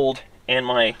would hold, and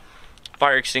my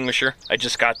fire extinguisher. I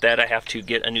just got that. I have to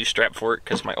get a new strap for it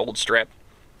because my old strap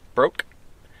broke.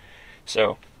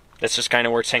 So that's just kind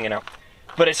of where it's hanging out.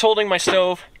 But it's holding my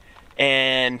stove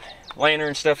and lantern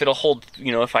and stuff. It'll hold,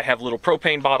 you know, if I have little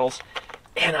propane bottles.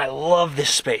 And I love this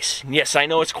space. Yes, I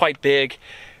know it's quite big,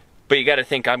 but you got to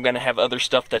think I'm going to have other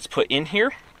stuff that's put in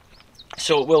here,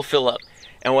 so it will fill up.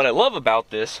 And what I love about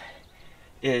this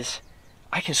is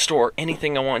I can store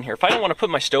anything I want in here. If I don't want to put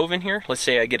my stove in here, let's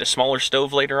say I get a smaller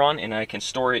stove later on and I can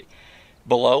store it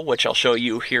below, which I'll show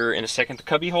you here in a second, the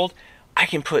cubby hold, I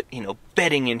can put, you know,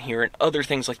 bedding in here and other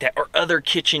things like that, or other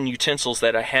kitchen utensils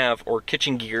that I have, or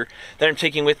kitchen gear that I'm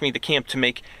taking with me to camp to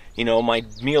make, you know, my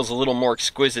meals a little more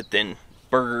exquisite than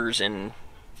burgers and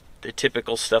the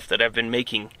typical stuff that I've been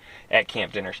making at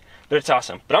camp dinners. But it's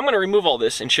awesome. But I'm going to remove all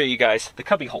this and show you guys the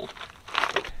cubby hold.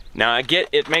 Now I get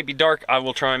it may be dark. I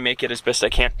will try and make it as best I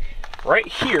can. Right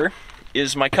here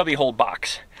is my cubby hold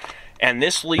box. And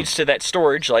this leads to that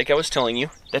storage, like I was telling you,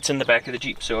 that's in the back of the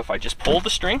Jeep. So if I just pull the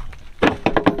string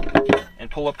and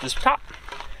pull up this top,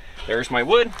 there's my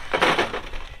wood.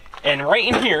 And right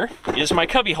in here is my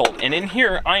cubby hold. And in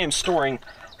here I am storing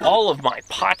all of my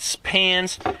pots,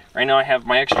 pans. Right now I have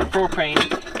my extra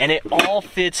propane, and it all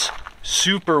fits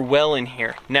super well in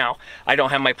here. Now, I don't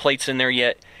have my plates in there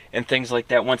yet and things like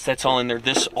that. Once that's all in there,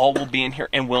 this all will be in here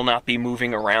and will not be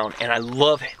moving around, and I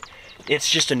love it.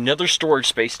 It's just another storage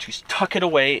space to tuck it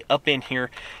away up in here,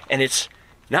 and it's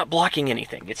not blocking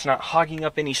anything. It's not hogging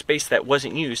up any space that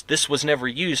wasn't used. This was never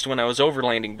used when I was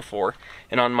overlanding before,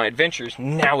 and on my adventures,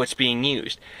 now it's being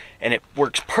used. And it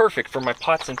works perfect for my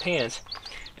pots and pans.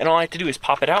 And all I have to do is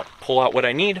pop it out, pull out what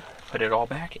I need, put it all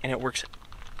back, and it works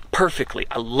perfectly.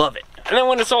 I love it. And then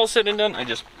when it's all said and done, I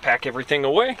just pack everything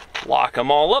away, lock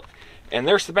them all up, and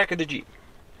there's the back of the Jeep.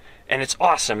 And it's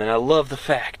awesome, and I love the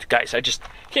fact, guys, I just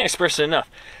can't express it enough.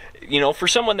 You know, for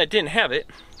someone that didn't have it,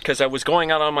 because I was going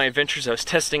out on my adventures, I was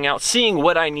testing out, seeing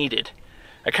what I needed.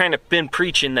 I kind of been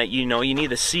preaching that, you know, you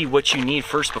need to see what you need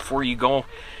first before you go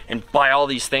and buy all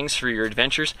these things for your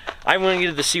adventures. I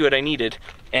wanted to see what I needed,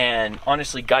 and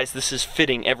honestly, guys, this is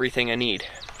fitting everything I need.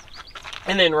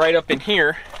 And then right up in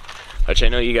here, which I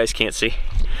know you guys can't see,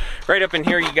 right up in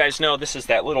here, you guys know this is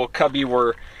that little cubby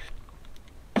where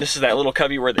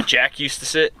the jack used to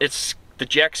sit. The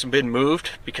jack's been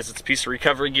moved because it's a piece of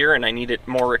recovery gear and I need it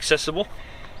more accessible.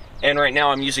 And right now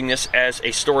I'm using this as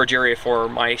a storage area for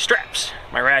my straps,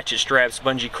 my ratchet straps,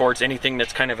 bungee cords, anything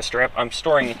that's kind of a strap. I'm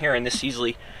storing in here, and this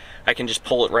easily, I can just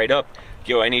pull it right up.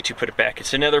 Go, I need to put it back.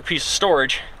 It's another piece of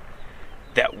storage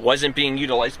that wasn't being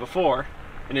utilized before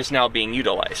and is now being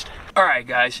utilized. All right,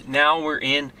 guys, now we're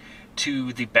in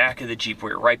to the back of the Jeep.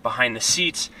 We're right behind the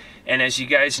seats, and as you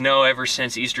guys know, ever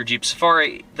since Easter Jeep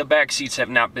Safari, the back seats have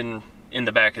not been in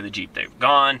the back of the Jeep. They've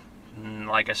gone.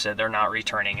 Like I said, they're not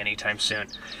returning anytime soon.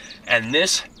 And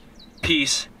this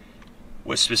piece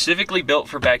was specifically built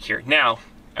for back here. Now,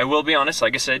 I will be honest,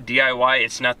 like I said, DIY,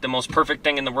 it's not the most perfect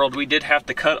thing in the world. We did have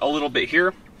to cut a little bit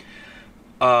here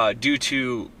due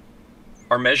to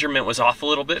our measurement was off a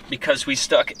little bit because we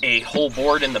stuck a whole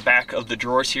board in the back of the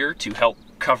drawers here to help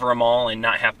cover them all and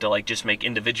not have to like just make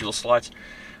individual slots.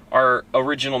 Our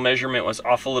original measurement was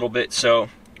off a little bit, so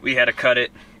we had to cut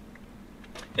it.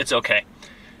 It's okay,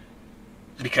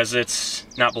 because it's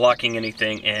not blocking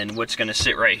anything, and what's going to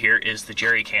sit right here is the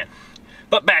jerry can.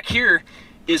 But back here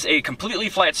is a completely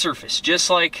flat surface. Just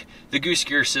like the goose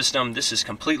gear system, this is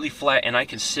completely flat, and I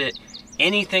can sit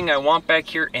anything I want back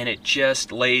here, and it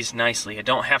just lays nicely. I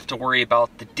don't have to worry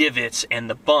about the divots and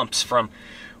the bumps from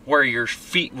where your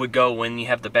feet would go when you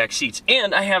have the back seats.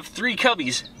 And I have 3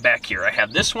 cubbies back here. I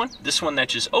have this one that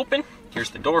just open.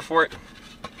 Here's the door for it.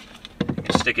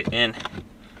 Stick it in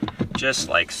just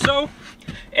like so.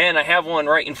 And I have one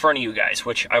right in front of you guys,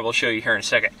 which I will show you here in a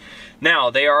second. Now,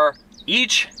 they are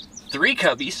each 3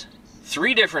 cubbies,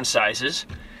 3 different sizes,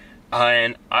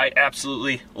 and I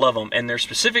absolutely love them. And they're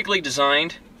specifically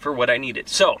designed for what I needed.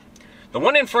 So, the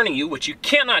one in front of you, which you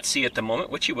cannot see at the moment,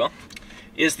 which you will,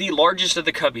 is the largest of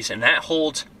the cubbies, and that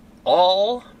holds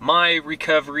all my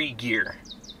recovery gear.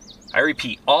 I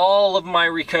repeat, all of my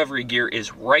recovery gear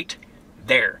is right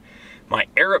there. My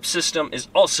air up system is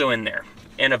also in there,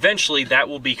 and eventually that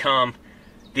will become,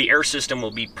 the air system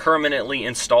will be permanently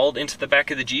installed into the back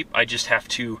of the Jeep. I just have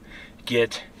to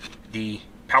get the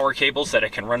power cables that I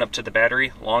can run up to the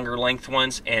battery, longer length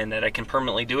ones, and that I can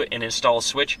permanently do it and install a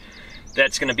switch.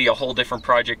 That's going to be a whole different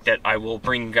project that I will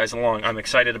bring you guys along. I'm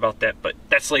excited about that, but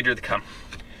that's later to come.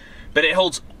 But it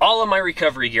holds all of my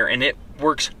recovery gear, and it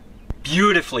works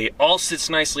beautifully. It all sits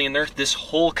nicely in there. This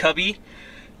whole cubby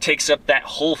takes up that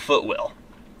whole footwell.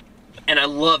 And I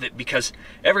love it because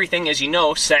everything, as you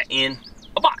know, sat in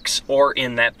a box or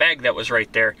in that bag that was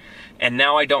right there. And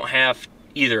now I don't have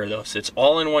either of those. It's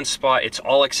all in one spot. It's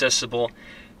all accessible.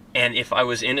 And if I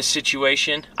was in a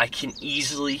situation, I can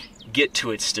easily get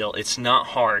to it still. It's not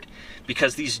hard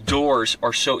because these doors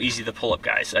are so easy to pull up,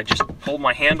 guys. I just pull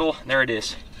my handle, there it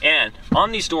is. And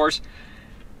on these doors,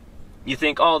 you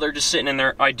think, oh, they're just sitting in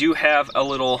there. I do have a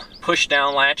little push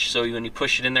down latch, so when you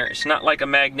push it in there, it's not like a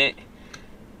magnet.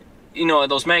 You know,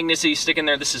 those magnets that you stick in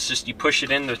there, this is just, you push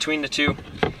it in between the two,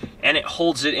 and it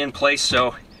holds it in place,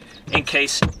 so in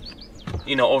case,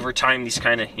 you know, over time, these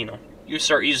kind of, you know, you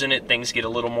start using it, things get a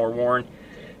little more worn,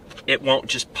 it won't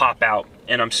just pop out,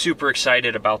 and I'm super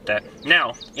excited about that.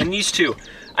 Now, in these two,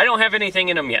 I don't have anything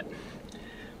in them yet.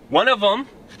 One of them,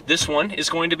 this one, is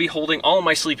going to be holding all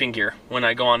my sleeping gear when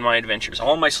I go on my adventures.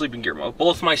 All my sleeping gear,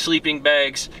 both my sleeping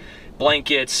bags,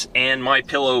 blankets, and my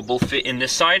pillow both fit in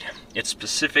this side. It's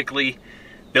specifically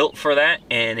built for that,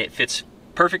 and it fits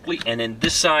perfectly. And in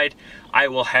this side, I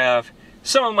will have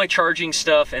some of my charging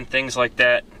stuff and things like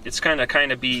that. It's kind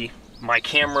of be my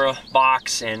camera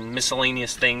box and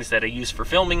miscellaneous things that I use for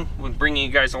filming when bringing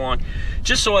you guys along,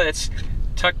 just so it's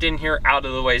tucked in here, out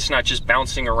of the way. It's not just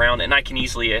bouncing around, and I can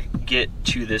easily get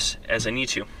to this as I need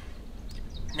to.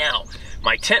 Now,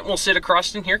 my tent will sit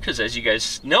across in here because, as you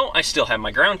guys know, I still have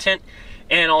my ground tent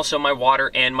and also my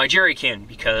water and my jerry can,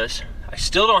 because I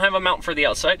still don't have a mount for the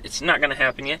outside. It's not going to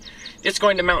happen yet. It's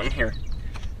going to mount in here.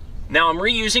 Now, I'm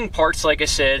reusing parts, like I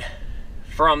said,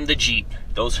 from the Jeep.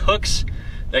 Those hooks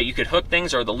that you could hook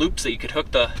things, or the loops that you could hook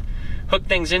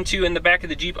things into in the back of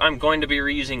the Jeep, I'm going to be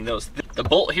reusing those. The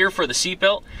bolt here for the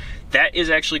seatbelt, that is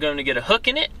actually going to get a hook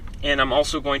in it, and I'm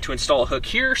also going to install a hook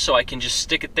here so I can just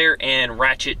stick it there and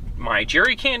ratchet my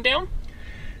jerry can down.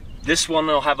 This one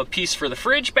will have a piece for the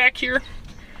fridge back here,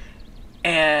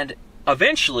 and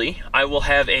eventually I will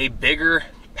have a bigger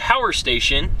power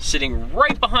station sitting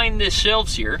right behind the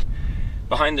shelves here,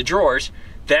 behind the drawers,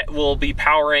 that will be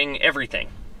powering everything.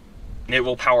 It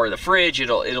will power the fridge.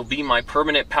 It'll be my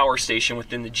permanent power station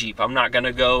within the Jeep. I'm not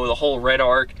gonna go the whole red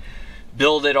arc,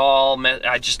 build it all.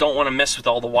 I just don't want to mess with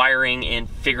all the wiring and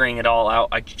figuring it all out.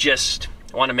 I just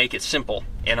want to make it simple,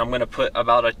 and I'm gonna put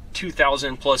about a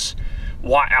 2,000 plus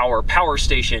watt hour power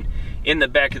station in the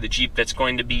back of the Jeep that's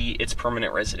going to be its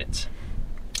permanent residence.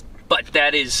 But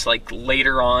that is like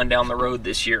later on down the road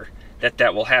this year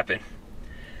that will happen.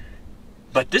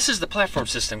 But this is the platform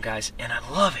system, guys, and I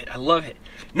love it. I love it.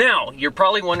 Now, you're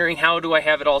probably wondering, how do I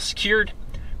have it all secured?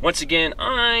 Once again,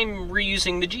 I'm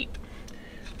reusing the Jeep.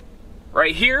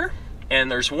 Right here, and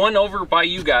there's one over by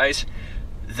you guys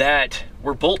that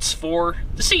were bolts for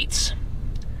the seats.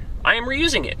 I am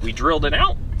reusing it. We drilled it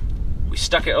out. We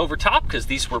stuck it over top because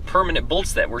these were permanent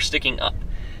bolts that were sticking up.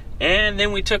 And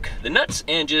then we took the nuts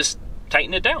and just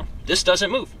tightened it down. This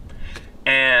doesn't move.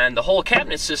 And the whole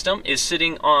cabinet system is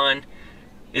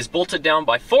is bolted down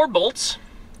by 4 bolts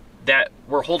that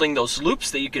were holding those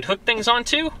loops that you could hook things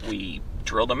onto. We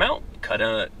drilled them out, cut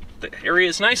the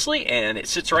areas nicely, and it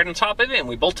sits right on top of it, and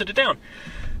we bolted it down.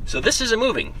 So this isn't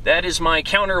moving. That is my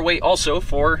counterweight also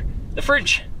for the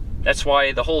fridge. That's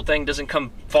why the whole thing doesn't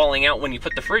come falling out when you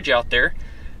put the fridge out there,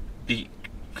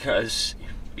 because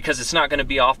it's not going to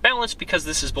be off balance, because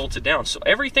this is bolted down. So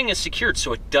everything is secured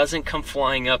so it doesn't come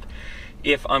flying up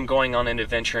if I'm going on an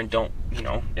adventure and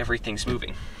everything's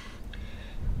moving.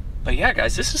 But yeah,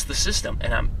 guys, this is the system,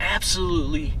 and I'm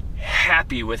absolutely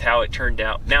happy with how it turned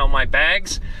out. Now, my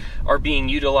bags are being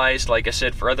utilized, like I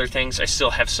said, for other things. I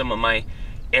still have some of my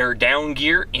air down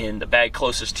gear in the bag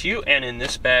closest to you, and in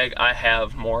this bag I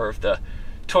have more of the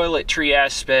toiletry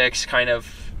aspects, kind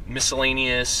of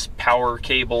miscellaneous power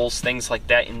cables, things like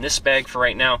that in this bag for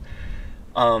right now.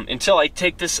 Until I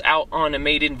take this out on a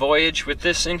maiden voyage with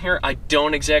this in here, I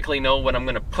don't exactly know what I'm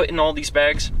going to put in all these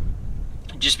bags,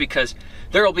 just because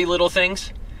there will be little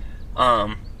things.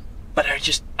 But I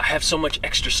have so much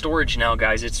extra storage now,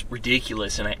 guys. It's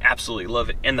ridiculous, and I absolutely love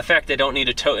it. And the fact that I don't need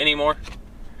a tote anymore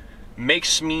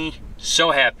makes me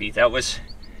so happy. That was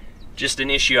just an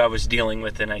issue I was dealing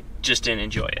with, and I just didn't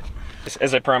enjoy it.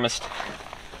 As I promised,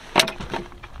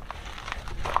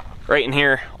 right in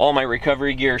here, all my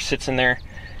recovery gear sits in there.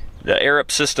 The air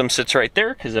up system sits right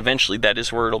there, because eventually that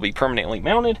is where it'll be permanently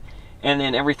mounted. And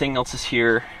then everything else is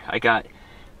here. I got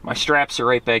my straps are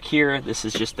right back here. This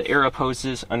is just the air up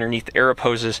hoses. Underneath the air up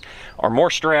hoses are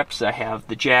more straps. I have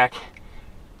the jack,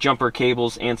 jumper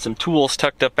cables, and some tools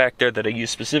tucked up back there that I use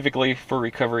specifically for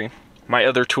recovery. My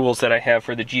other tools that I have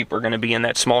for the Jeep are going to be in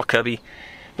that small cubby,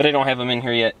 but I don't have them in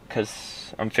here yet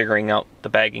because I'm figuring out the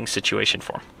bagging situation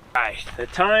for them. Alright, the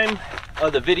time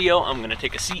of the video, I'm going to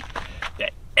take a seat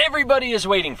that everybody is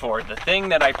waiting for. The thing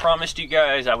that I promised you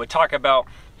guys I would talk about.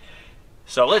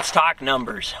 So let's talk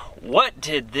numbers. What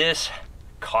did this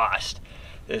cost?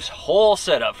 This whole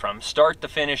setup from start to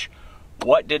finish,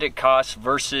 what did it cost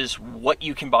versus what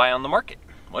you can buy on the market?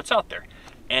 What's out there?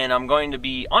 And I'm going to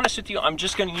be honest with you, I'm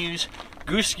just going to use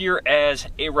Goose Gear as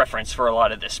a reference for a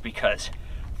lot of this because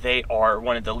they are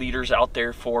one of the leaders out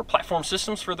there for platform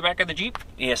systems for the back of the Jeep.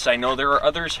 Yes, I know there are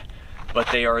others, but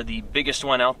they are the biggest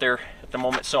one out there at the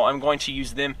moment. So I'm going to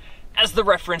use them as the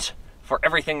reference for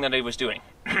everything that I was doing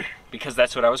because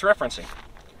that's what I was referencing.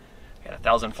 I got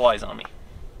 1,000 flies on me.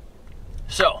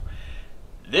 So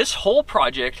this whole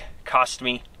project cost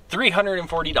me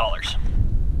 $340.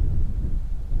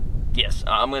 Yes,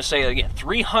 I'm going to say it again,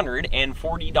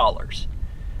 $340.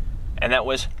 And that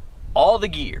was all the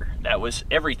gear. That was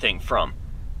everything from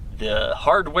the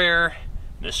hardware,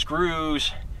 the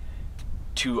screws,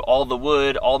 to all the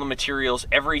wood, all the materials,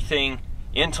 everything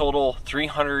in total,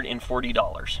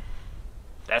 $340.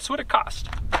 That's what it cost.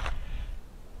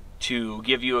 To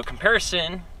give you a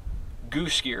comparison,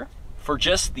 Goose Gear, for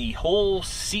just the whole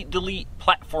seat delete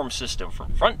platform system,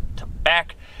 from front to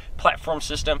back platform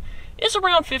system, is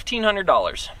around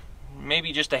 $1,500,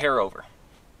 maybe just a hair over.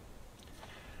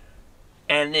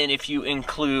 And then if you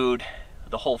include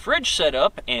the whole fridge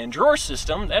setup and drawer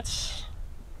system, that's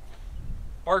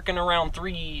barking around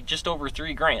just over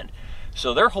 $3,000.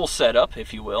 So their whole setup,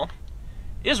 if you will,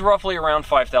 is roughly around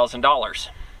 $5,000.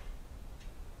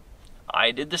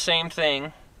 I did the same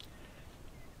thing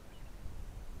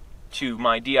to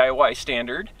my DIY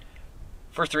standard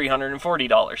for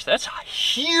 $340. That's a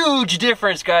huge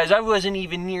difference, guys. I wasn't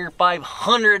even near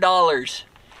 $500.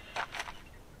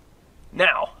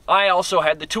 Now, I also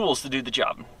had the tools to do the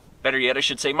job. Better yet, I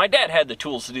should say my dad had the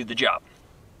tools to do the job.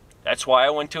 That's why I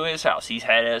went to his house. He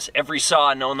had every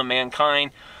saw known to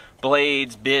mankind,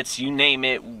 blades, bits, you name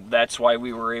it. That's why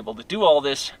we were able to do all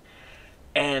this.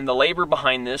 And the labor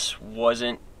behind this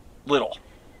wasn't little.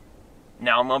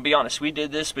 Now, I'm going to be honest. We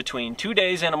did this between 2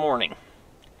 days and a morning.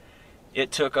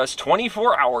 It took us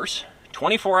 24 hours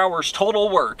total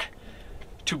work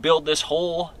to build this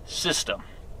whole system.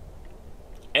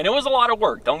 And it was a lot of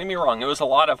work, don't get me wrong. It was a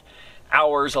lot of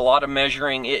hours, a lot of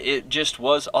measuring. It just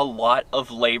was a lot of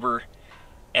labor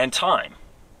and time.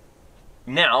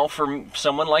 Now, for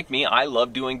someone like me, I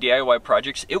love doing DIY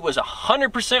projects. It was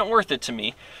 100% worth it to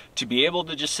me to be able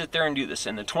to just sit there and do this.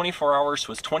 And the 24 hours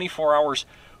was 24 hours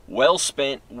well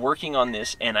spent working on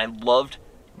this, and I loved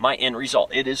my end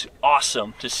result. It is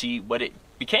awesome to see what it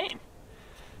became.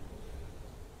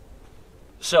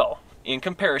 So, in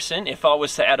comparison, if I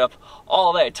was to add up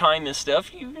all that time and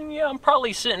stuff, yeah, I'm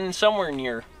probably sitting somewhere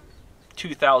near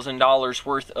 $2,000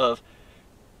 worth of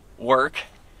work,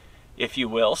 if you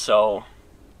will. So,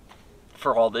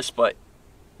 for all this, but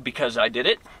because I did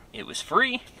it, it was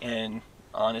free, and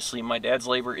honestly, my dad's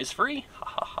labor is free. Ha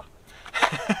ha ha.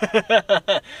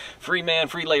 Free man,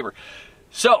 free labor.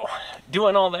 So,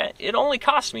 doing all that, it only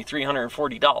cost me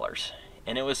 $340,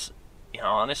 and it was,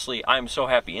 honestly, I'm so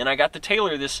happy. And I got to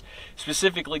tailor this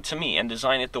specifically to me and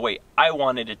design it the way I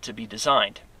wanted it to be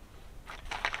designed.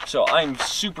 So I'm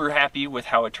super happy with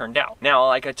how it turned out. Now,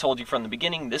 like I told you from the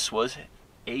beginning, this was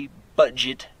a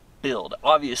budget build.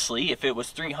 Obviously, if it was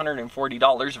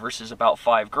 $340 versus about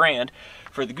 $5,000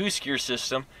 for the Goose Gear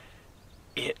system,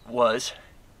 it was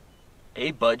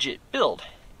a budget build.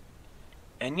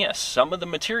 And yes, some of the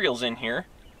materials in here,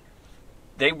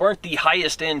 they weren't the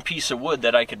highest end piece of wood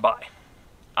that I could buy.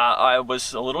 I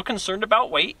was a little concerned about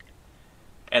weight,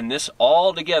 and this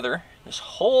all together, this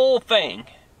whole thing,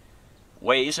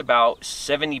 weighs about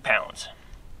 70 pounds.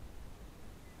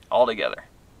 altogether.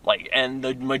 Like, and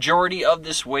the majority of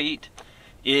this weight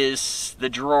is the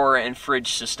drawer and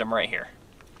fridge system right here.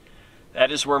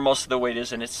 That is where most of the weight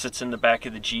is, and it sits in the back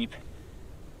of the Jeep.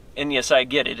 And yes, I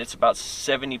get it, it's about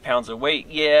 70 pounds of weight.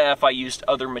 Yeah, if I used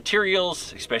other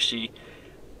materials, especially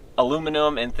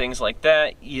aluminum and things like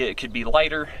that, yeah, it could be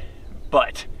lighter,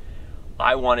 but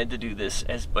I wanted to do this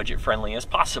as budget friendly as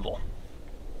possible.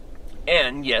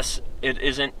 And yes, it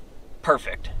isn't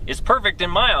perfect. It's perfect in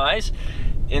my eyes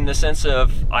in the sense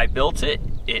of I built it,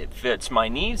 it fits my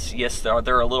needs. Yes,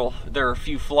 there are a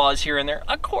few flaws here and there.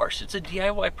 Of course, it's a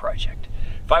DIY project.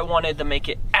 If I wanted to make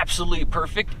it absolutely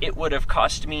perfect, it would have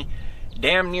cost me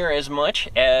damn near as much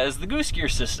as the goose gear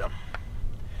system.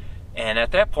 And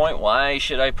at that point, why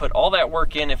should I put all that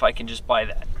work in if I can just buy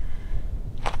that?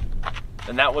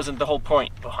 And that wasn't the whole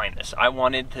point behind this. I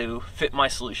wanted to fit my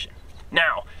solution.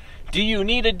 Now, do you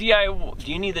need to do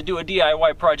a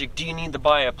DIY project? Do you need to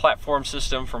buy a platform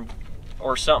system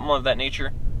or something of that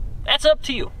nature? That's up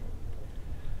to you.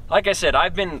 Like I said,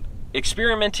 I've been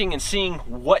experimenting and seeing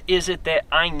what is it that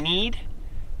I need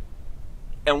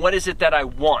and what is it that I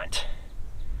want.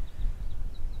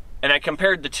 And I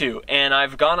compared the two, and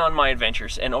I've gone on my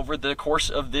adventures, and over the course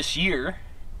of this year,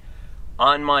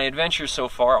 on my adventures so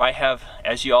far, I have,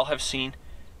 as you all have seen,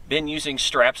 been using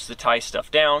straps to tie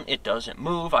stuff down. It doesn't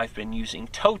move. I've been using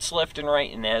totes left and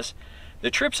right, and as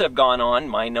the trips have gone on,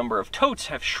 my number of totes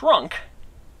have shrunk.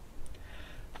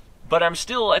 But I'm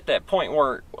still at that point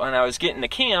where when I was getting to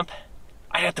camp,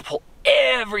 I had to pull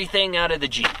everything out of the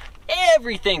Jeep.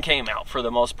 Everything came out for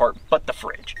the most part, but the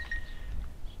fridge.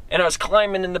 And I was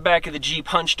climbing in the back of the Jeep,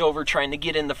 hunched over, trying to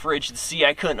get in the fridge to see.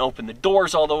 I couldn't open the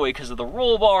doors all the way because of the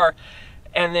roll bar.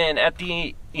 And then at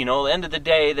the end of the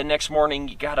day, the next morning,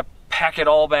 you gotta pack it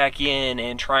all back in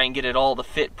and try and get it all to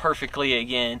fit perfectly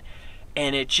again.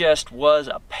 And it just was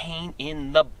a pain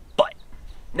in the butt.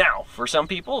 Now, for some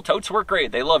people, totes work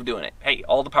great. They love doing it. Hey,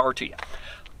 all the power to you.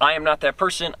 I am not that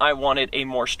person. I wanted a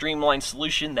more streamlined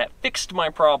solution that fixed my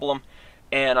problem,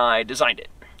 and I designed it.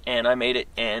 And I made it,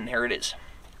 and here it is.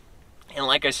 And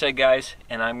like I said, guys,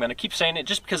 and I'm gonna keep saying it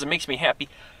just because it makes me happy,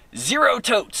 0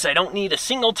 totes. I don't need a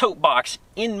single tote box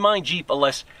in my Jeep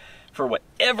unless for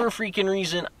whatever freaking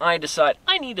reason I decide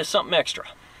I need something extra.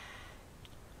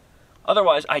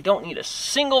 Otherwise, I don't need a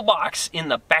single box in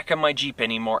the back of my Jeep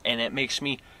anymore, and it makes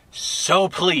me so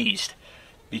pleased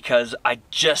because I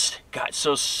just got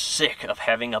so sick of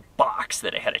having a box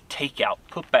that I had to take out,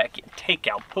 put back in, take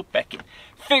out, put back in,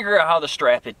 figure out how to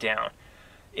strap it down.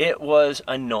 It was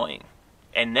annoying.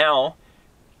 And now,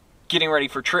 getting ready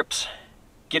for trips,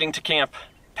 getting to camp,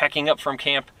 packing up from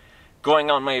camp,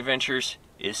 going on my adventures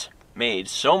is made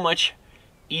so much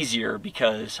easier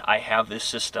because I have this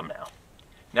system now.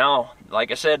 Now, like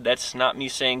I said, that's not me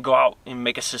saying go out and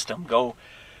make a system, go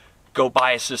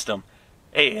buy a system.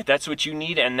 Hey, if that's what you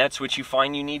need and that's what you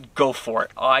find you need, go for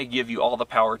it. I give you all the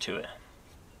power to it.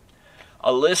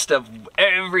 A list of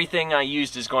everything I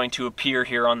used is going to appear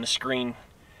here on the screen,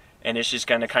 and it's just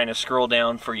going to kind of scroll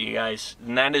down for you guys.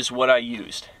 And that is what I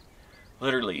used.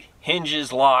 Literally,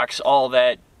 hinges, locks, all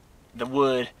that, the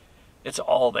wood, it's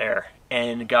all there.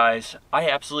 And guys, I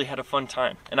absolutely had a fun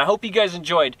time. And I hope you guys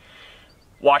enjoyed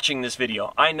watching this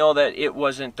video. I know that it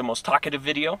wasn't the most talkative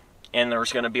video, and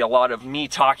there's going to be a lot of me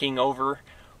talking over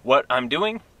what I'm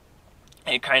doing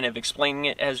and kind of explaining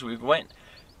it as we went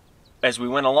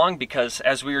along, because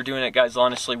as we were doing it, guys,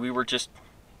 honestly, we were just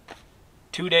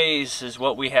 2 days is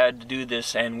what we had to do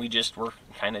this, and we just were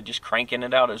kind of just cranking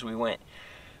it out as we went.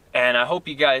 And I hope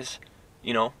you guys,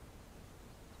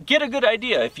 get a good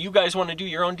idea. If you guys want to do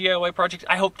your own DIY projects,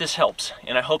 I hope this helps.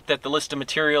 And I hope that the list of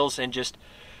materials and just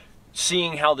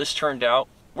seeing how this turned out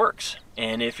works.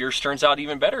 And if yours turns out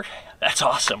even better, that's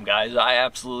awesome, guys. I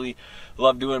absolutely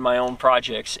love doing my own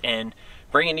projects and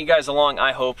bringing you guys along.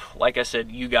 I hope, like I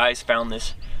said, you guys found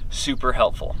this super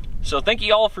helpful. So thank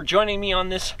you all for joining me on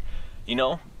this,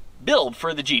 build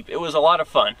for the Jeep. It was a lot of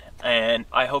fun, and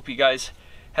I hope you guys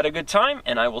had a good time,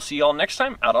 and I will see you all next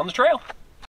time out on the trail.